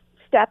next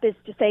step is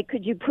to say,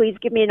 could you please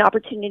give me an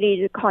opportunity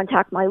to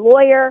contact my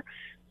lawyer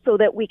so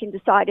that we can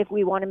decide if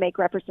we want to make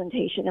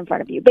representation in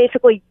front of you.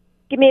 Basically,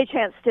 give me a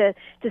chance to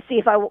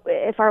see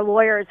if our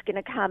lawyer is going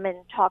to come and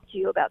talk to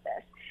you about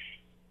this.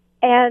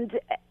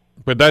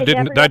 But that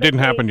didn't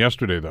happen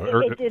yesterday, though.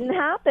 It didn't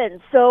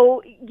happen.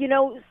 So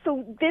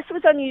this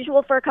was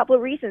unusual for a couple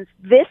of reasons.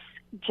 This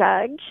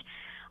judge,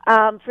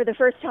 for the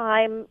first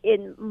time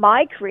in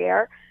my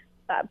career,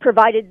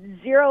 provided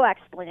zero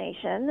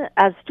explanation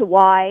as to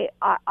why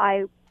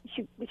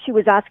she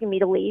was asking me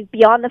to leave,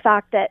 beyond the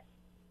fact that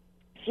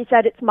she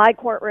said it's my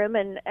courtroom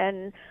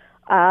and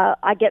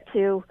I get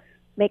to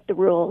make the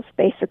rules,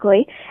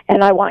 basically,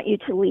 and I want you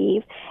to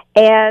leave.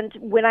 And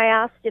when I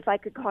asked if I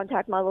could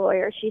contact my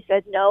lawyer, she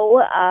said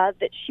no,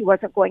 that she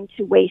wasn't going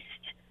to waste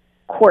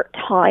court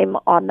time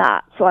on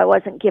that, so I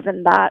wasn't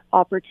given that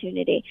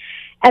opportunity.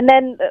 And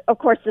then, of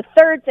course, the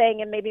third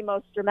thing, and maybe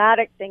most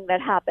dramatic thing that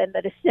happened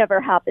that has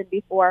never happened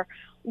before,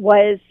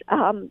 was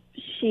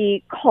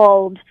she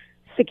called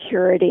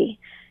security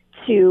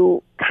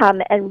to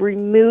come and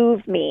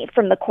remove me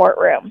from the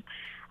courtroom.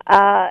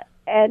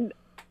 And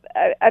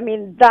I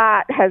mean,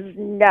 that has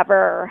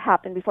never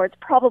happened before. It's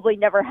probably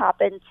never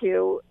happened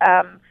to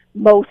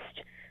most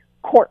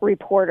court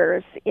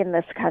reporters in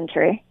this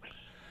country.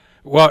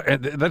 Well,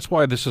 and that's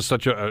why this is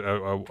such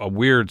a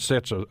weird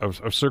set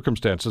of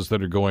circumstances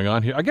that are going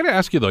on here. I got to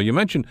ask you, though, you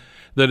mentioned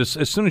that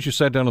as soon as you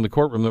sat down in the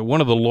courtroom, that one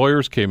of the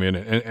lawyers came in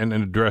and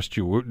addressed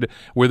you.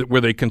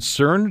 Were they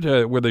concerned?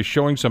 Were they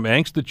showing some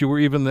angst that you were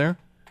even there?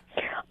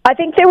 I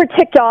think they were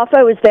ticked off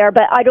I was there,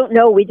 but I don't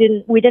know. We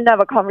didn't have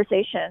a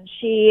conversation.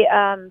 She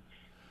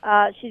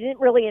didn't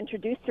really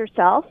introduce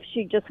herself.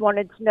 She just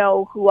wanted to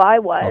know who I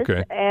was.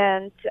 Okay.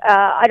 And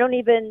I don't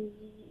even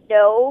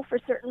know for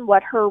certain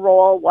what her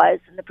role was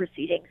in the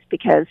proceedings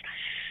because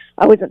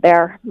I wasn't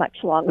there much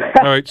longer.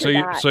 All right,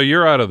 so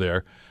you're out of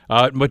there.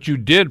 But you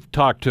did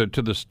talk to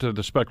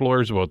the spec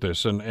lawyers about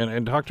this,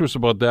 and talk to us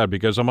about that,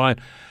 because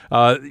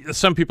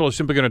some people are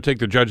simply going to take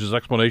the judge's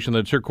explanation that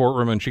it's her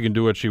courtroom and she can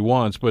do what she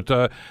wants. But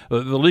the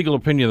legal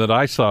opinion that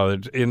I saw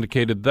that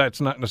indicated that's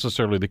not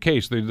necessarily the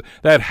case.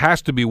 That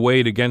has to be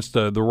weighed against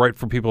the right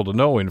for people to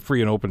know in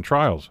free and open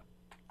trials.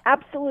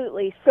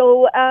 Absolutely.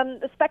 So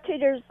the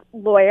Spectator's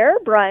lawyer,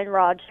 Brian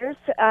Rogers,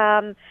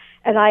 and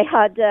I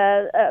had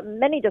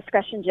many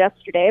discussions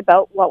yesterday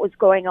about what was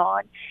going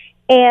on.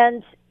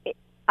 And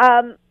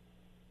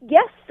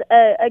yes,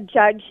 a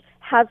judge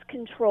has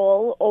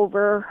control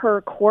over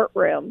her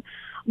courtroom,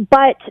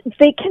 but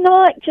they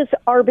cannot just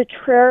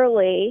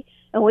arbitrarily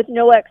and with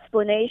no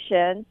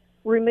explanation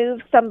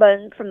remove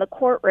someone from the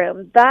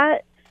courtroom.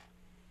 That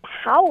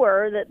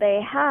power that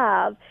they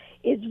have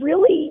is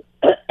really,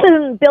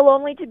 Bill,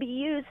 only to be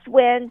used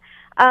when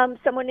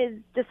someone is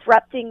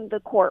disrupting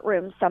the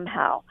courtroom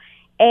somehow.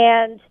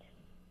 And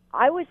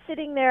I was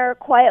sitting there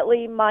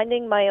quietly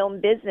minding my own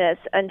business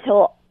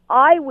until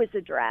I was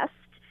addressed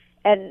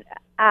and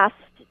asked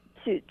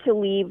to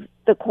leave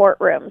the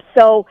courtroom.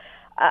 So,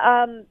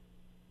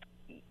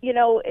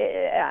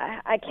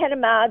 I can't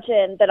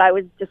imagine that I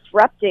was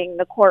disrupting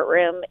the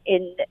courtroom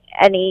in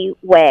any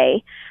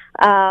way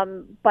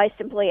by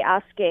simply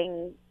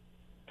asking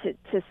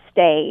to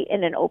stay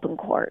in an open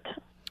court.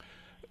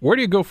 Where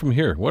do you go from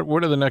here?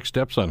 What are the next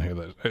steps on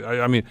here?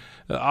 I mean,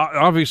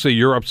 obviously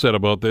you're upset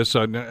about this.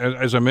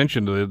 As I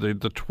mentioned,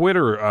 the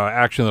Twitter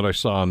action that I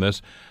saw on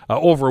this,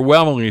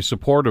 overwhelmingly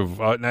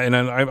supportive. And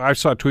I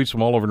saw tweets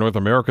from all over North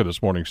America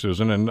this morning,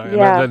 Susan, and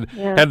that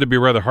had to be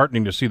rather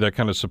heartening to see that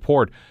kind of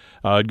support,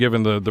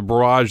 given the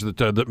barrage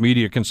that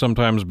media can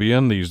sometimes be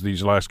in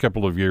these last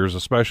couple of years,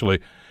 especially.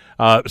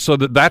 So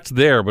that's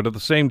there, but at the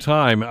same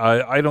time,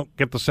 I don't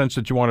get the sense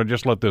that you want to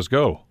just let this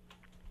go.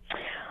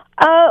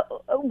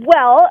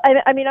 Well,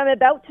 I mean, I'm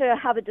about to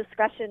have a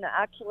discussion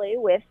actually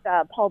with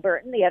Paul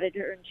Burton, the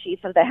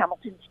editor-in-chief of the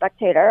Hamilton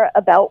Spectator,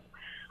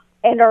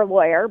 and our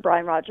lawyer,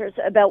 Brian Rogers,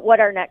 about what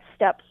our next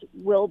steps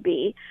will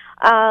be.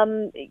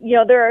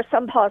 There are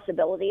some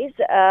possibilities,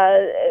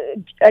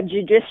 a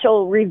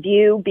judicial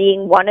review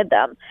being one of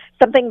them,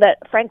 something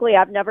that, frankly,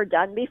 I've never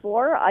done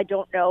before. I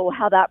don't know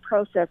how that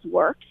process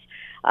works.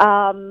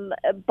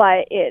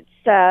 But it's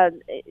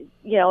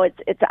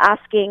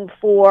asking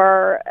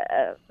for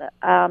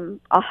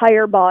a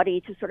higher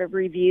body to sort of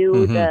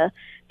review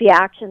the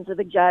actions of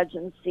the judge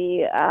and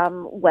see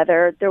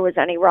whether there was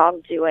any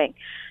wrongdoing.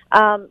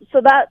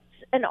 So that's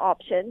an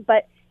option.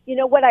 But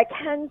what I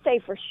can say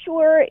for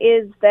sure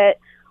is that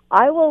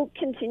I will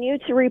continue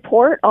to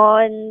report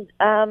on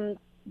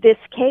this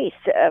case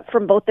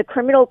from both the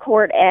criminal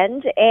court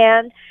end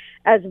and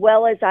as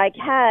well as I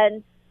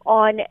can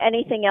on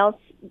anything else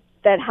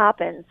that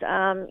happens.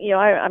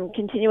 I'm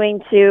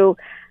continuing to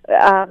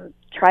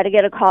try to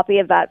get a copy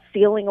of that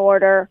sealing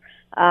order.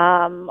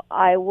 I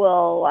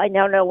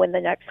now know when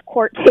the next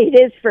court date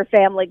is for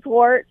family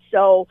court,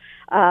 so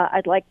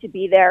I'd like to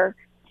be there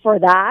for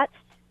that.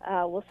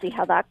 We'll see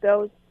how that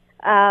goes.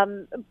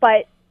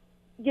 But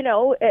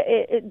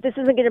this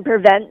isn't going to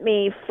prevent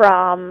me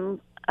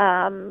from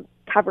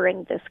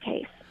covering this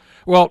case.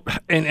 Well,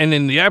 and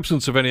in the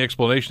absence of any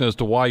explanation as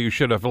to why you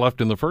should have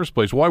left in the first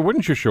place, why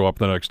wouldn't you show up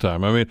the next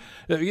time? I mean,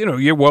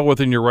 you're well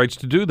within your rights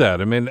to do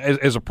that. I mean,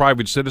 as a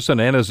private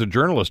citizen and as a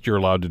journalist, you're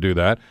allowed to do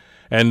that.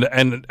 And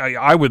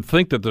I would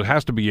think that there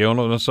has to be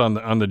onus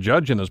on the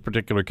judge in this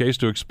particular case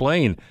to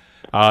explain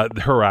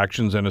her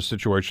actions in a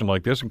situation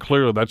like this. And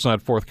clearly that's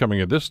not forthcoming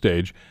at this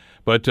stage.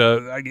 But,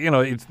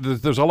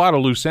 there's a lot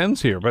of loose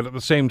ends here. But at the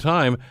same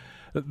time,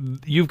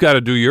 you've got to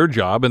do your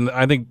job, and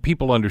I think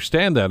people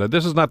understand that.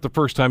 This is not the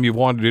first time you've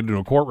wandered into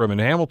a courtroom in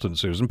Hamilton,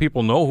 Susan.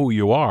 People know who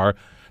you are.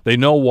 They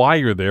know why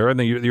you're there, and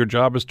your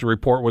job is to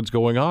report what's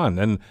going on.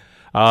 And,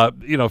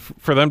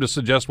 for them to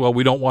suggest, well,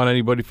 we don't want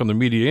anybody from the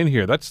media in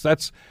here,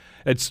 it's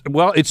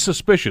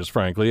suspicious,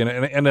 frankly,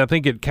 and I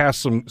think it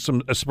casts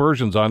some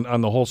aspersions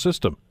on the whole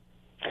system.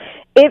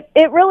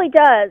 It really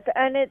does,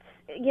 and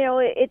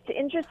it's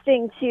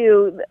interesting,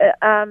 too,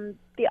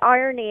 the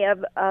irony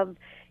of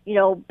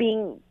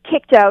being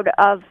kicked out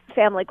of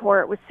family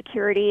court with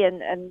security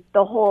and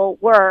the whole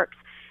works.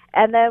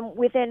 And then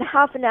within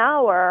half an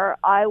hour,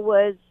 I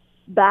was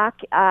back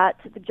at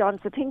the John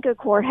Sapinka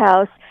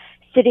courthouse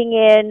sitting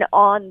in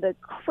on the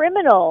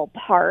criminal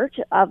part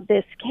of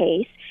this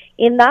case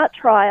in that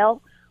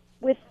trial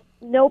with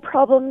no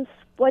problems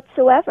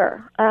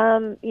whatsoever.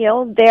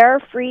 They're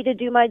free to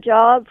do my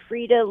job,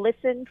 free to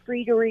listen,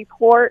 free to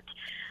report,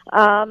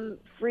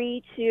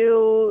 free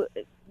to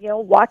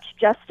watch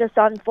justice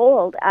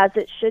unfold as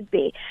it should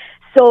be.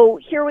 So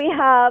here we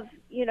have,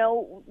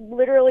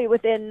 literally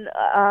within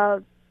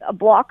a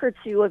block or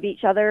two of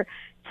each other,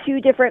 two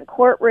different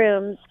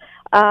courtrooms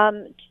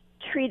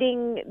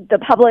treating the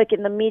public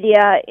and the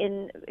media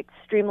in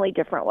extremely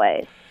different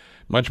ways.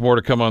 Much more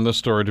to come on this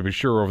story, to be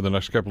sure, over the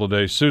next couple of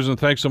days. Susan,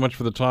 thanks so much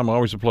for the time.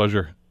 Always a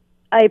pleasure.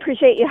 I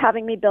appreciate you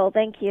having me, Bill.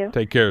 Thank you.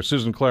 Take care.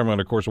 Susan Claremont,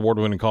 of course,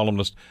 award-winning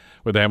columnist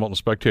with the Hamilton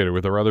Spectator,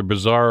 with a rather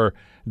bizarre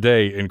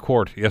day in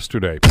court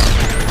yesterday.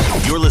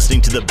 You're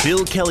listening to the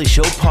Bill Kelly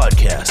Show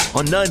podcast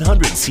on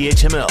 900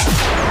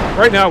 CHML.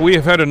 Right now, we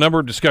have had a number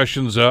of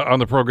discussions on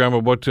the program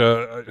about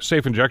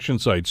safe injection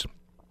sites.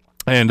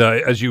 And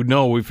as you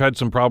know, we've had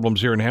some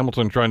problems here in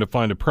Hamilton trying to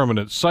find a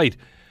permanent site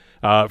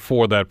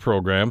for that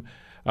program.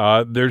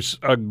 There's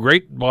a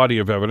great body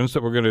of evidence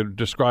that we're going to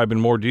describe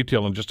in more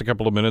detail in just a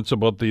couple of minutes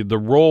about the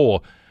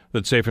role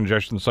that safe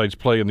injection sites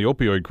play in the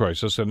opioid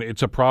crisis. And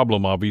it's a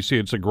problem, obviously.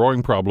 It's a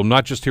growing problem,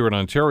 not just here in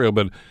Ontario,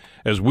 but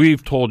as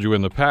we've told you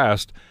in the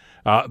past,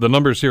 the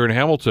numbers here in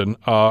Hamilton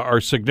are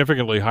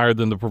significantly higher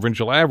than the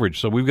provincial average.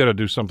 So we've got to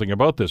do something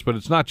about this. But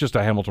it's not just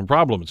a Hamilton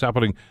problem. It's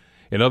happening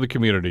in other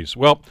communities.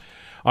 Well,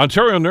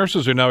 Ontario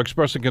nurses are now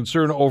expressing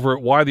concern over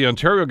why the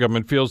Ontario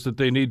government feels that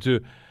they need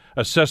to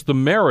assess the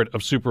merit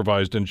of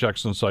supervised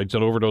injection sites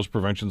and overdose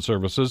prevention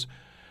services.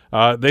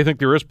 They think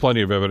there is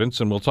plenty of evidence,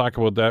 and we'll talk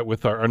about that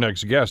with our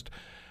next guest.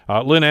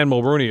 Lynn Ann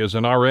Mulrooney is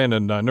an RN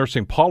and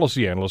nursing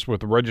policy analyst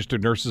with the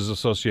Registered Nurses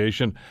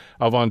Association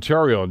of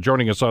Ontario,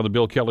 joining us on the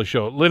Bill Kelly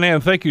Show. Lynn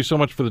Ann, thank you so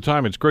much for the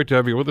time. It's great to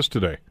have you with us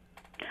today.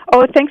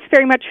 Oh, thanks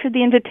very much for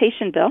the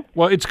invitation, Bill.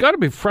 Well, it's got to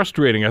be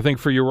frustrating, I think,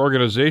 for your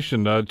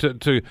organization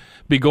to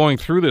be going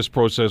through this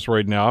process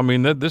right now. I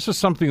mean, this is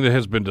something that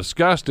has been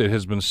discussed. It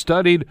has been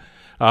studied.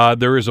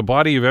 There is a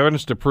body of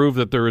evidence to prove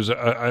that there is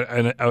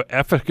an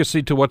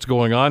efficacy to what's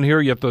going on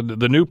here, yet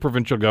the new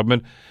provincial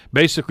government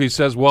basically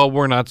says, well,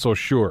 we're not so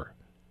sure.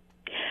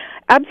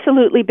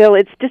 Absolutely, Bill.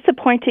 It's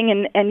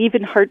disappointing and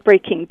even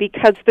heartbreaking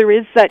because there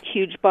is that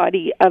huge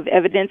body of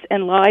evidence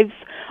and lives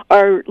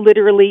are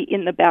literally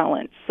in the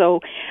balance. So,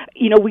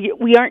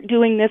 we aren't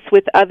doing this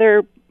with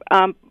other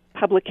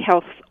public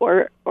health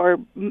or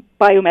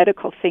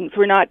biomedical things.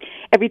 We're not,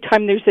 every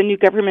time there's a new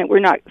government, we're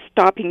not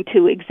stopping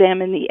to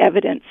examine the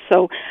evidence.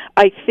 So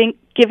I think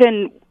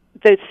given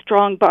the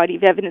strong body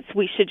of evidence,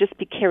 we should just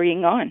be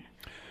carrying on.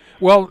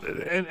 Well,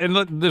 and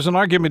there's an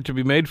argument to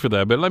be made for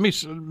that, but let me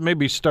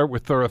maybe start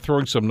with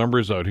throwing some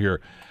numbers out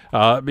here.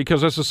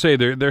 Because, as I say,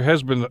 there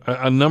has been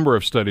a number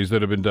of studies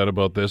that have been done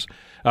about this.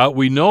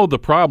 We know the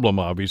problem,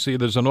 obviously.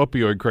 There's an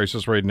opioid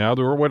crisis right now.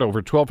 There were, over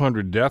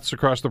 1,200 deaths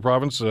across the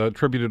province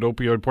attributed to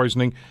opioid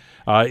poisoning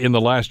in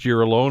the last year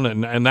alone,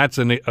 and that's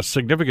a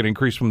significant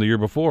increase from the year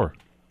before.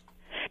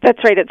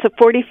 That's right. It's a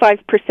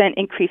 45%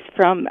 increase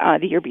from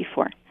the year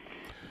before.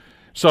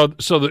 So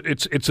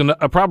it's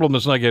a problem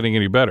that's not getting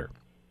any better.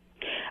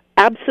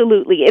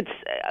 Absolutely. It's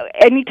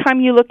anytime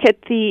you look at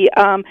the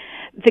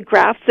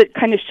graphs that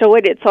kind of show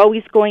it, it's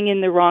always going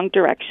in the wrong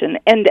direction.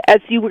 And as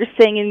you were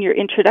saying in your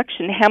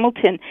introduction,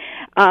 Hamilton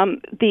has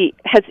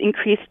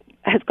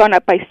gone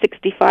up by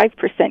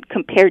 65%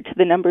 compared to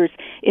the numbers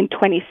in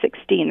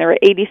 2016. There are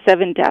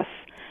 87 deaths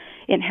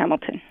in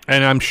Hamilton.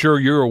 And I'm sure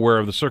you're aware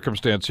of the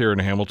circumstance here in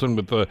Hamilton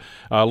with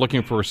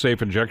looking for a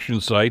safe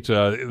injection site.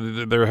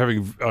 They're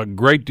having a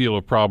great deal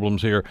of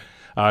problems here.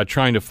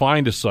 Trying to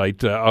find a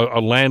site, a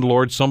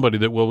landlord, somebody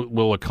that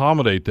will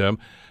accommodate them.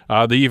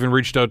 They even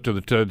reached out to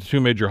the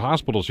two major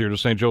hospitals here, to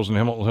St. Joe's and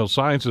Hamilton Health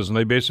Sciences, and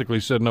they basically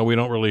said, no, we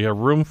don't really have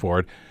room for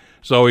it.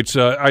 So it's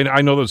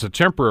I know there's a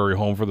temporary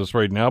home for this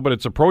right now, but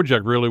it's a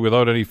project really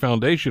without any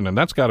foundation, and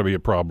that's got to be a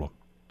problem.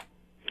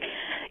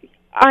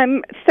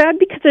 I'm sad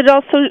because it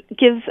also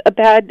gives a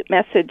bad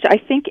message. I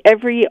think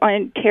every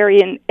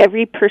Ontarian,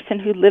 every person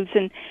who lives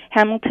in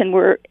Hamilton,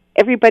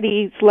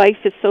 everybody's life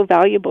is so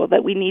valuable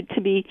that we need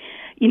to be,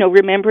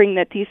 remembering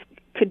that these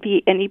could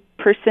be any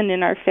person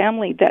in our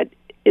family that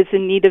is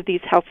in need of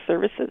these health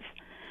services.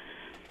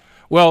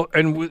 Well,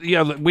 and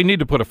we need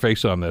to put a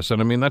face on this,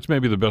 and I mean that's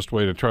maybe the best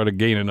way to try to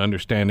gain an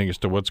understanding as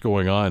to what's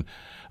going on.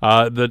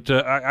 I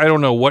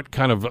don't know what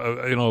kind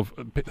of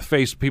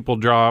face people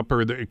draw up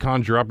or they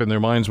conjure up in their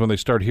minds when they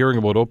start hearing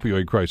about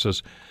opioid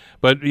crisis.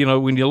 But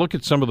when you look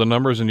at some of the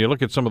numbers and you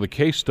look at some of the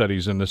case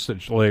studies in this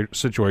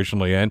situation,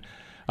 Leanne,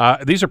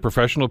 these are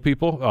professional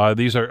people.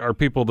 These are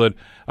people that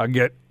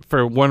get,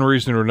 for one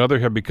reason or another,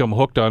 have become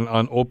hooked on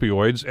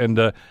opioids, and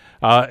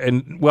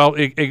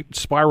it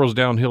spirals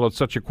downhill at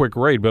such a quick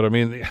rate. But I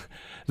mean,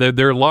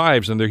 their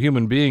lives and they're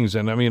human beings,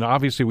 and I mean,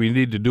 obviously, we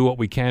need to do what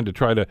we can to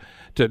try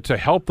to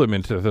help them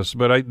into this.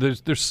 But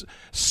there's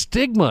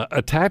stigma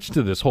attached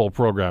to this whole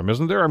program,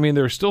 isn't there? I mean,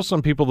 there are still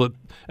some people that,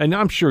 and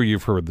I'm sure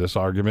you've heard this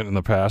argument in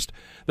the past,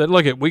 that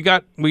look at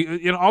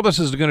all this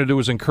is going to do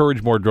is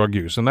encourage more drug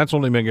use, and that's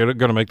only going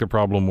to make the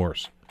problem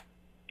worse.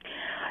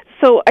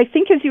 So I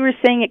think, as you were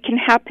saying, it can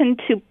happen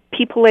to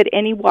people at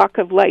any walk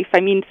of life. I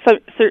mean,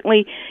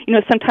 certainly,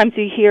 sometimes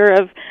you hear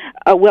of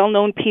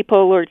well-known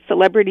people or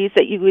celebrities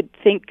that you would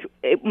think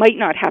it might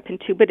not happen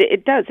to, but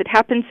it does. It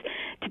happens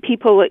to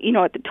people, at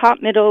the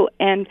top, middle,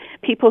 and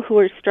people who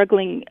are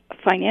struggling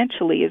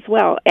financially as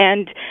well.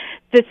 And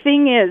the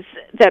thing is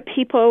that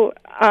people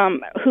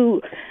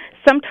who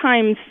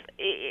sometimes,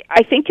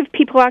 I think if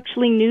people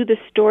actually knew the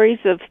stories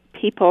of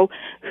people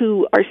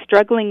who are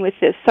struggling with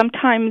this,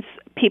 sometimes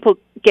people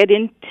get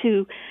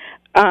into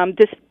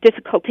this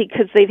difficulty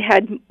because they've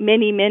had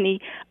many, many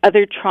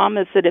other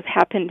traumas that have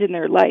happened in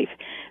their life.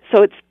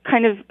 So it's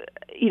kind of,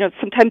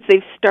 sometimes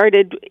they've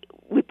started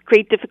with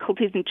great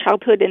difficulties in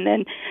childhood and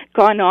then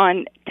gone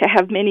on to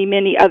have many,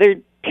 many other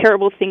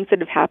terrible things that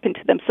have happened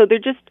to them. So they're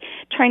just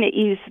trying to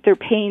ease their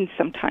pain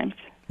sometimes.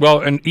 Well,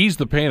 and ease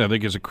the pain, I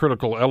think, is a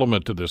critical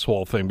element to this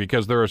whole thing,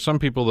 because there are some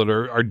people that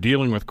are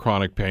dealing with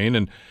chronic pain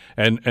and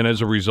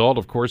as a result,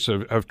 of course,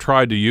 have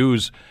tried to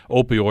use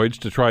opioids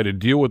to try to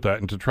deal with that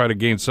and to try to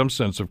gain some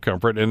sense of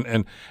comfort.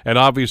 And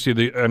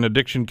obviously, an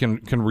addiction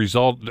can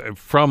result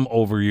from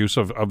overuse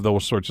of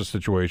those sorts of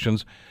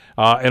situations.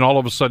 And all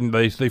of a sudden,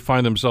 they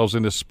find themselves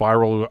in this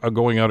spiral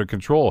going out of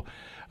control.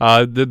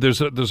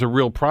 There's a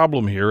real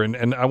problem here,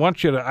 and I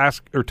want you to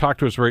ask or talk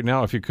to us right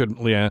now, if you could,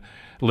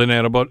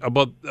 Lynette,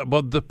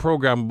 about the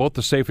program, about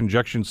the safe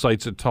injection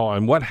sites at all,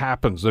 and what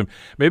happens. And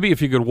maybe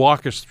if you could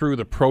walk us through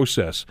the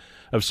process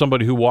of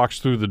somebody who walks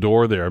through the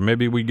door there,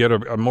 maybe we get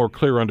a more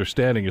clear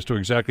understanding as to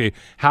exactly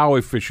how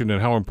efficient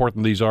and how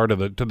important these are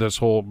to this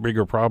whole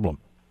bigger problem.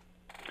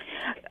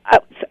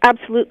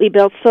 Absolutely,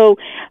 Bill. So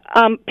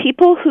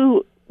people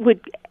who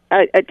would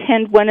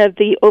attend one of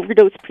the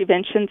overdose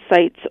prevention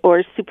sites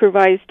or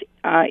supervised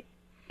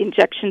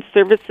injection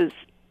services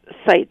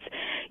sites,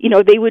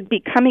 they would be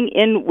coming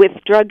in with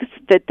drugs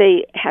that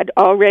they had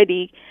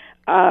already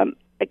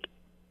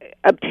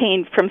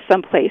obtained from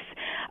someplace.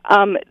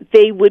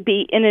 They would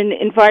be in an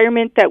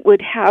environment that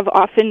would have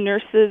often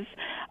nurses,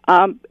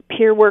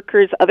 peer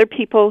workers, other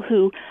people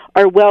who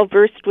are well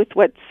versed with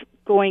what's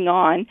going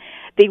on.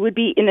 They would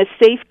be in a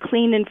safe,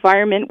 clean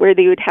environment where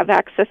they would have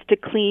access to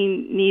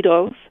clean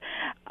needles.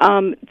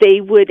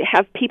 They would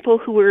have people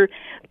who were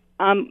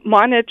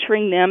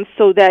monitoring them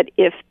so that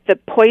if the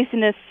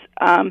poisonous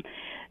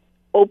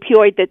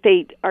opioid that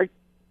they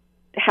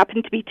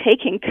happen to be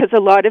taking, because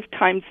a lot of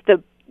times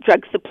the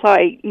drug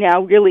supply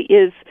now really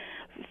is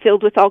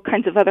filled with all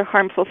kinds of other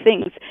harmful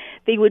things,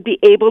 they would be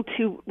able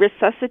to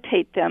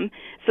resuscitate them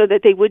so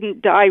that they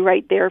wouldn't die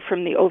right there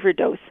from the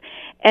overdose.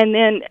 And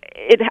then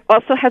it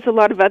also has a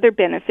lot of other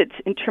benefits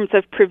in terms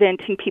of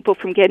preventing people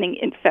from getting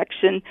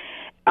infection.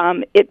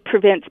 It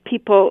prevents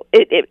people,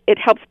 it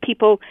helps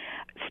people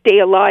stay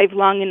alive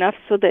long enough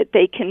so that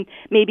they can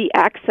maybe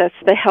access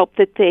the help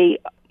that they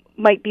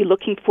might be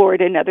looking for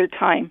at another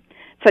time,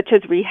 such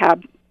as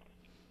rehab.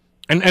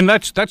 And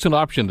that's an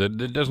option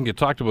that doesn't get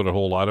talked about a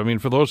whole lot. I mean,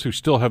 for those who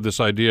still have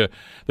this idea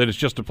that it's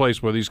just a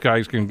place where these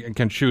guys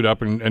can shoot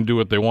up and do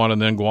what they want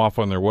and then go off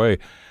on their way,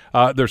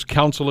 there's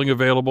counseling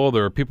available.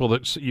 There are people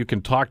that you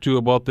can talk to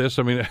about this.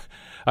 I mean,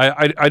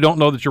 I don't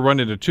know that you run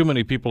into too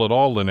many people at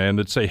all, Lynn,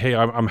 that say, hey,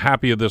 I'm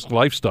happy with this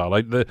lifestyle.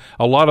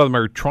 A lot of them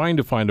are trying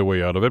to find a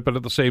way out of it, but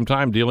at the same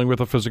time dealing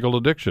with a physical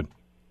addiction.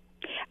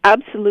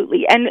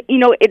 Absolutely. And,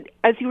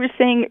 as you were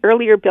saying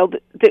earlier, Bill,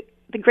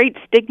 the great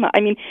stigma. I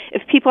mean,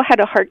 if people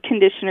had a heart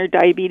condition or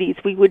diabetes,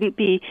 we wouldn't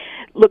be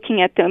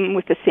looking at them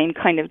with the same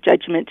kind of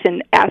judgment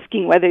and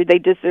asking whether they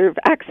deserve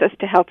access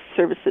to health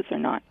services or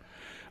not.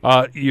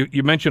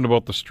 You mentioned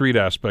about the street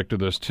aspect of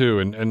this too,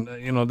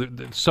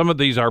 and some of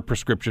these are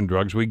prescription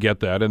drugs. We get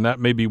that, and that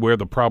may be where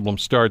the problem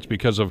starts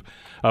because of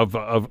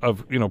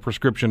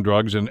prescription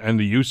drugs and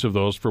the use of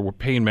those for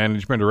pain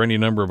management or any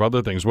number of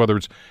other things, whether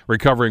it's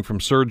recovering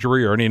from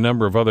surgery or any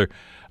number of other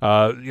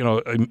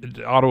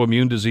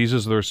autoimmune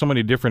diseases. There are so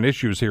many different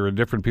issues here in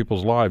different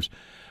people's lives.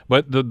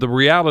 But the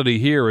reality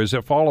here is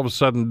if all of a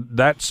sudden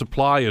that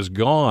supply is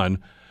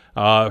gone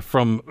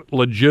from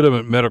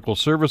legitimate medical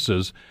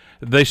services,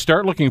 they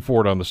start looking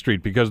for it on the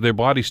street because their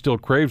body still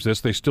craves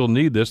this. They still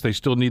need this. They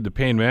still need the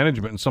pain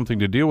management and something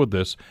to deal with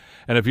this.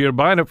 And if you're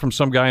buying it from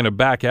some guy in a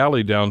back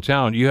alley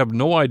downtown, you have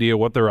no idea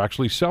what they're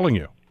actually selling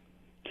you.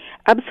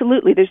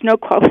 Absolutely. There's no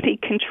quality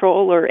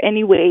control or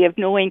any way of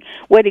knowing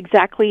what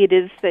exactly it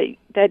is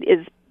that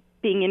is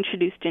being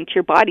introduced into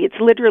your body.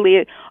 It's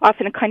literally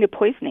often a kind of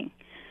poisoning.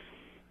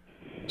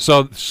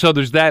 So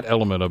there's that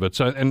element of it.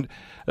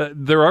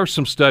 There are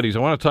some studies. I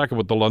want to talk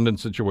about the London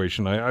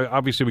situation.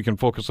 Obviously, we can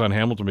focus on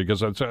Hamilton because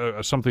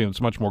that's something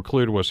that's much more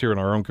clear to us here in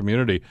our own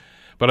community.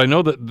 But I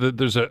know that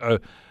there's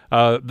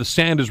the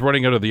sand is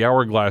running out of the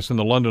hourglass in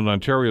the London,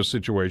 Ontario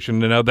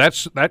situation. And now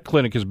that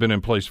clinic has been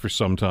in place for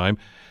some time,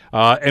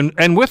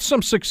 and with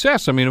some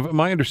success. I mean,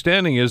 my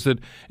understanding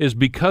is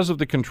because of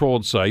the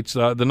controlled sites,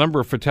 the number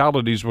of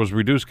fatalities was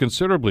reduced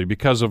considerably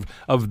because of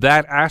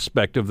that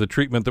aspect of the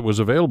treatment that was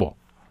available.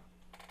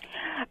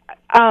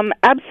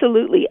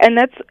 Absolutely, and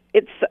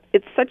it's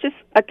such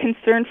a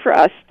concern for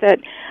us that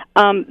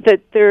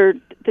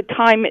the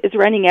time is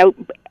running out.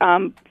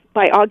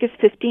 By August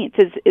 15th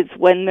is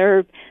when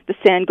the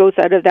sand goes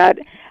out of that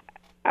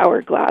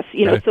hourglass.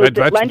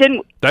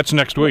 London. That's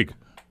next week.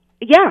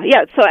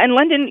 Yeah. So and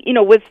London,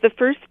 was the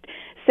first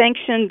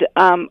sanctioned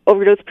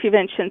overdose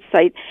prevention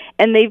site,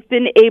 and they've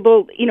been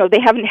able. They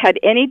haven't had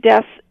any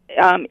deaths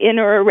in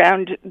or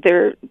around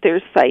their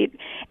site,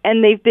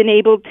 and they've been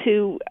able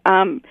to.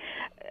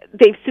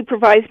 They've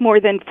supervised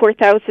more than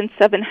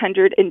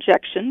 4,700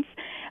 injections.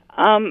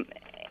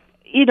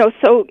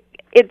 So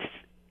it's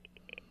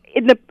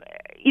in the,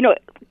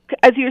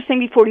 as you were saying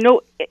before,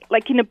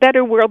 in a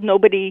better world,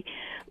 nobody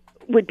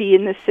would be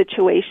in this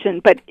situation.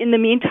 But in the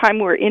meantime,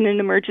 we're in an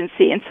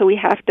emergency, and so we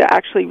have to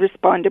actually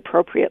respond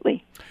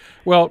appropriately.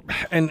 Well,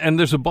 and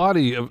there's a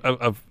body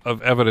of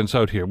evidence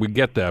out here. We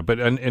get that, but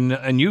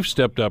and you've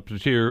stepped up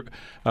to your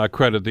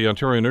credit. The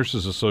Ontario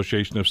Nurses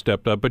Association have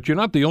stepped up, but you're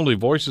not the only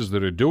voices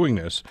that are doing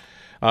this.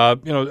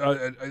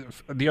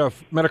 The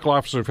medical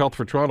officer of Health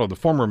for Toronto, the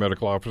former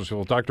medical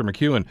officer, Dr.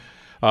 McEwen,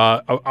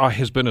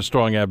 has been a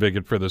strong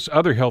advocate for this.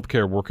 Other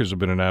healthcare workers have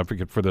been an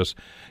advocate for this.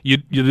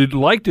 You'd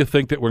like to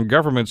think that when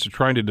governments are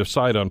trying to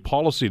decide on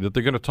policy, that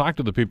they're going to talk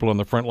to the people on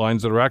the front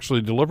lines that are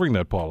actually delivering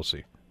that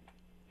policy.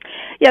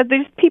 Yeah,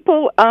 there's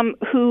people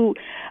who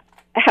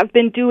have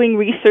been doing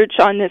research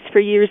on this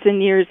for years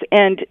and years,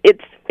 and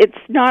it's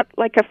not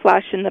like a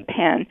flash in the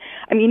pan.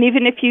 I mean,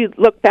 even if you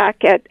look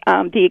back at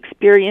the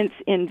experience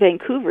in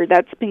Vancouver,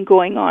 that's been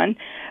going on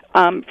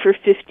for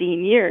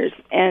 15 years,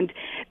 and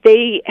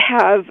they've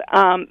had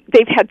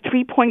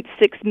 3.6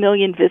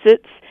 million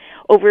visits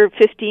over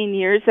 15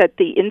 years at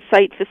the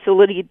Insight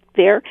facility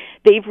there.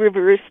 They've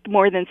reversed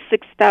more than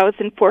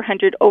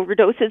 6,400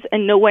 overdoses,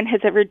 and no one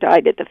has ever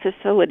died at the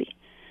facility.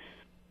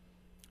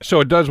 So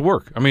it does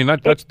work. I mean,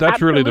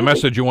 that's really the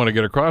message you want to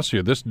get across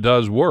here. This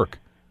does work.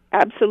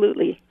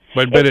 Absolutely.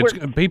 But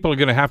people are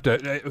going to have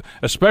to,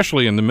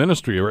 especially in the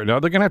ministry right now,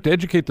 they're going to have to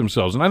educate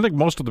themselves. And I think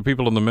most of the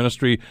people in the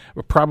ministry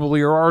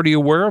probably are already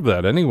aware of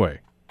that anyway.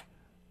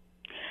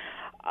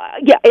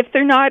 Yeah, if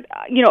they're not,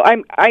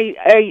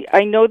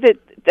 I know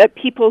that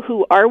people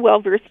who are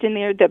well versed in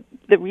there,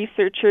 the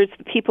researchers,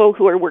 the people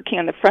who are working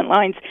on the front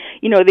lines,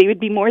 they would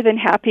be more than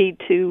happy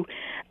to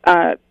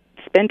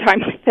spend time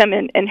with them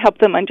and help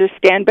them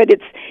understand. But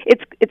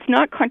it's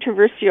not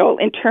controversial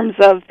in terms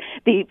of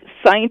the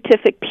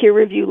scientific peer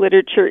review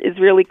literature is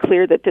really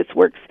clear that this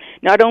works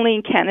not only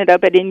in Canada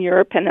but in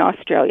Europe and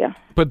Australia.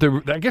 But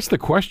I guess the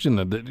question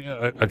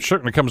that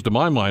certainly comes to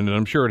my mind, and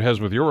I'm sure it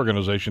has with your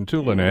organization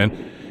too,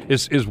 Lynn-Ann,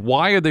 is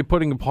why are they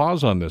putting a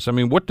pause on this? I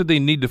mean, what do they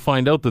need to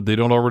find out that they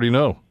don't already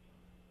know?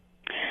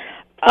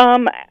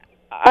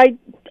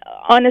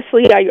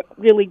 Honestly, I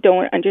really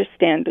don't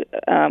understand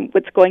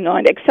what's going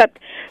on, except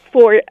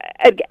for,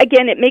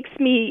 again, it makes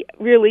me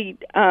really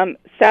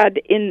sad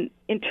in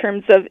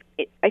terms of,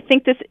 I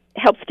think this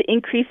helps to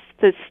increase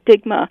the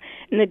stigma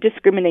and the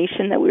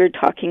discrimination that we were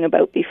talking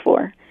about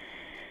before.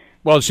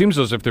 Well, it seems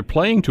as if they're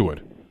playing to it.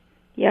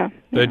 Yeah.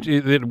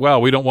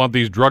 We don't want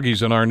these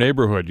druggies in our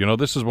neighborhood.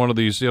 This is one of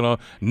these,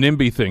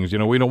 NIMBY things.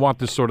 We don't want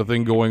this sort of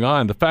thing going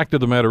on. The fact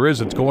of the matter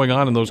is it's going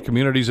on in those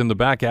communities in the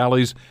back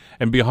alleys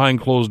and behind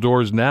closed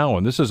doors now.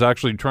 And this is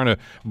actually trying to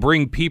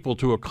bring people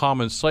to a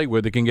common site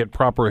where they can get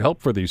proper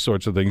help for these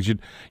sorts of things.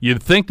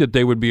 You'd think that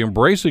they would be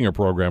embracing a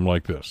program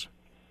like this.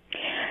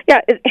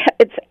 Yeah,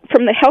 it's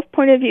from the health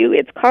point of view,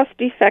 it's cost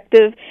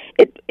effective.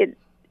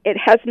 It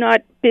has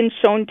not been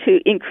shown to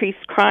increase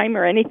crime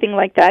or anything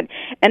like that,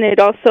 and it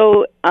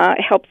also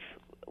helps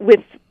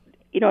with,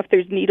 if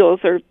there's needles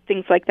or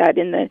things like that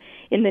in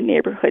the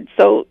neighborhood.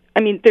 So,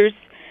 I mean,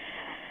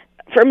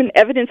 from an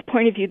evidence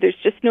point of view, there's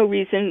just no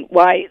reason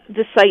why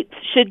the sites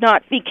should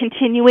not be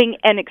continuing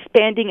and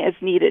expanding as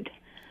needed.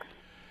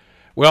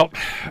 Well,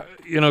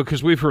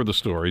 because we've heard the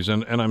stories,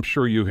 and I'm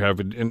sure you have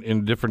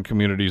in different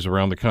communities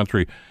around the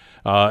country.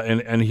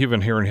 And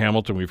even here in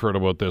Hamilton, we've heard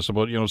about this,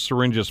 about,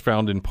 syringes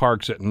found in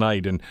parks at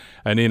night and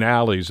in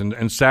alleys.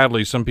 And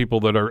sadly, some people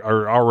that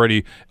are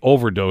already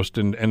overdosed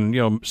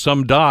and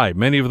some die.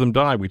 Many of them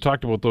die. We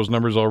talked about those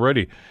numbers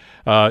already,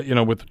 with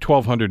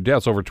 1,200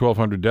 deaths, over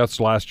 1,200 deaths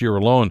last year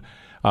alone.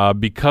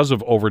 Because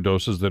of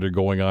overdoses that are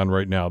going on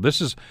right now.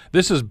 This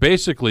is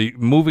basically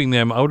moving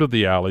them out of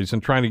the alleys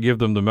and trying to give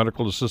them the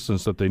medical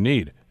assistance that they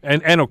need.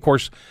 And of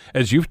course,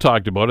 as you've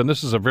talked about, and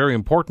this is a very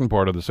important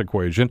part of this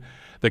equation,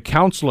 the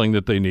counseling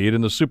that they need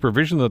and the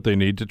supervision that they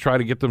need to try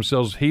to get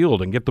themselves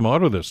healed and get them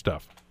out of this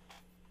stuff.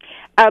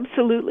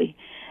 Absolutely.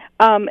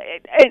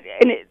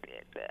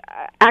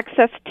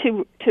 Access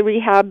to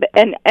rehab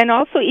and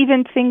also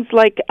even things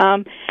like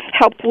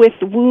help with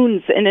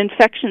wounds and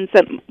infections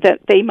that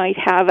they might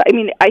have. I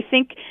mean, I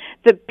think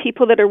the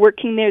people that are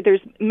working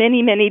there's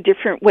many, many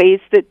different ways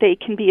that they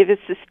can be of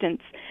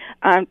assistance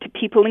to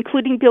people,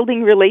 including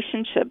building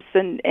relationships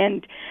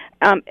and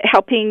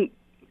helping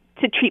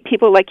to treat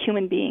people like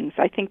human beings.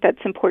 I think that's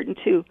important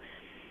too.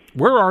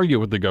 Where are you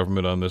with the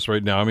government on this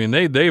right now? I mean,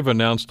 they've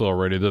announced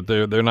already that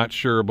they're not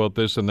sure about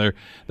this and they're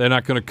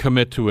not going to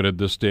commit to it at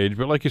this stage.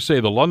 But like you say,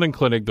 the London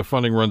Clinic, the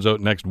funding runs out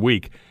next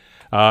week.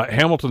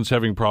 Hamilton's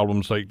having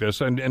problems like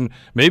this, and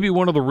maybe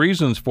one of the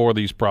reasons for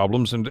these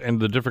problems and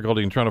the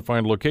difficulty in trying to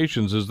find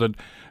locations is that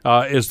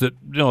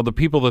the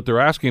people that they're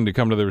asking to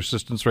come to their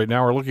assistance right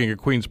now are looking at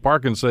Queen's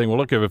Park and saying, well,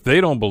 look, if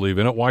they don't believe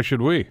in it, why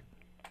should we?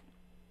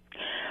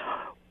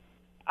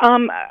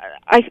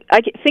 I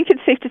think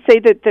it's safe to say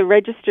that the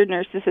Registered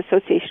Nurses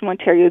Association of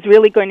Ontario is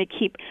really going to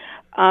keep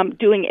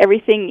doing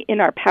everything in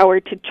our power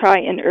to try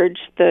and urge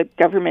the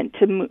government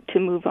to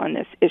move on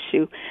this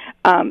issue.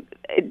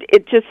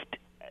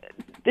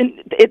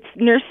 It's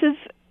nurses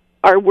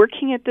are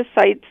working at the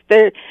sites.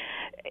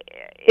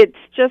 It's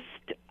just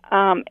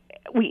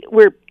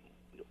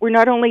we're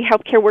not only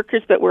healthcare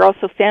workers, but we're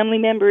also family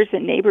members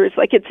and neighbors.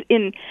 Like, it's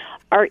in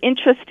our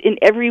interest in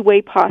every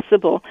way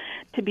possible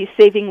to be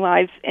saving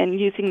lives and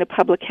using the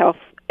public health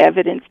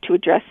evidence to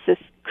address this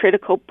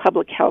critical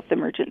public health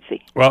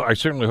emergency. Well, I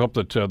certainly hope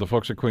that the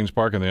folks at Queen's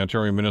Park and the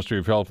Ontario Ministry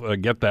of Health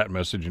get that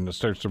message and it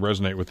starts to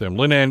resonate with them.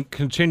 Lynn-Ann,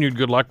 continued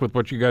good luck with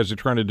what you guys are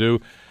trying to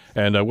do,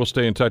 and we'll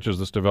stay in touch as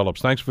this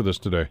develops. Thanks for this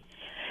today.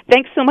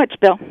 Thanks so much,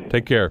 Bill.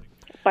 Take care.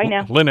 Bye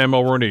now. Lynn-Ann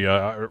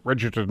Mulroney,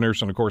 registered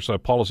nurse and, of course,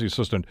 policy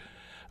assistant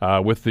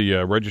with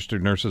the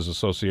Registered Nurses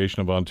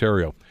Association of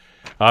Ontario.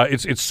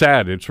 It's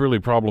sad. It's really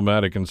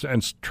problematic and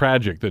it's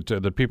tragic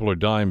that people are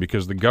dying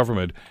because the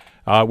government,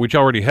 which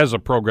already has a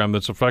program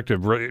that's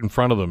effective right in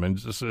front of them, and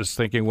is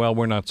thinking, well,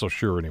 we're not so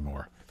sure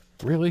anymore.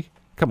 Really?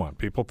 Come on,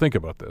 people, think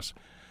about this.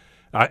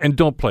 And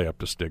don't play up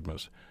to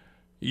stigmas.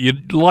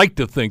 You'd like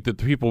to think that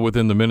the people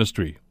within the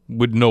ministry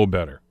would know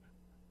better.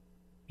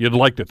 You'd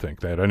like to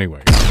think that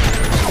anyway.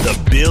 The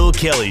Bill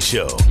Kelly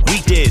Show,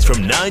 weekdays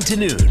from 9 to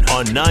noon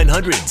on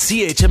 900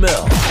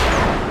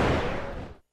 CHML.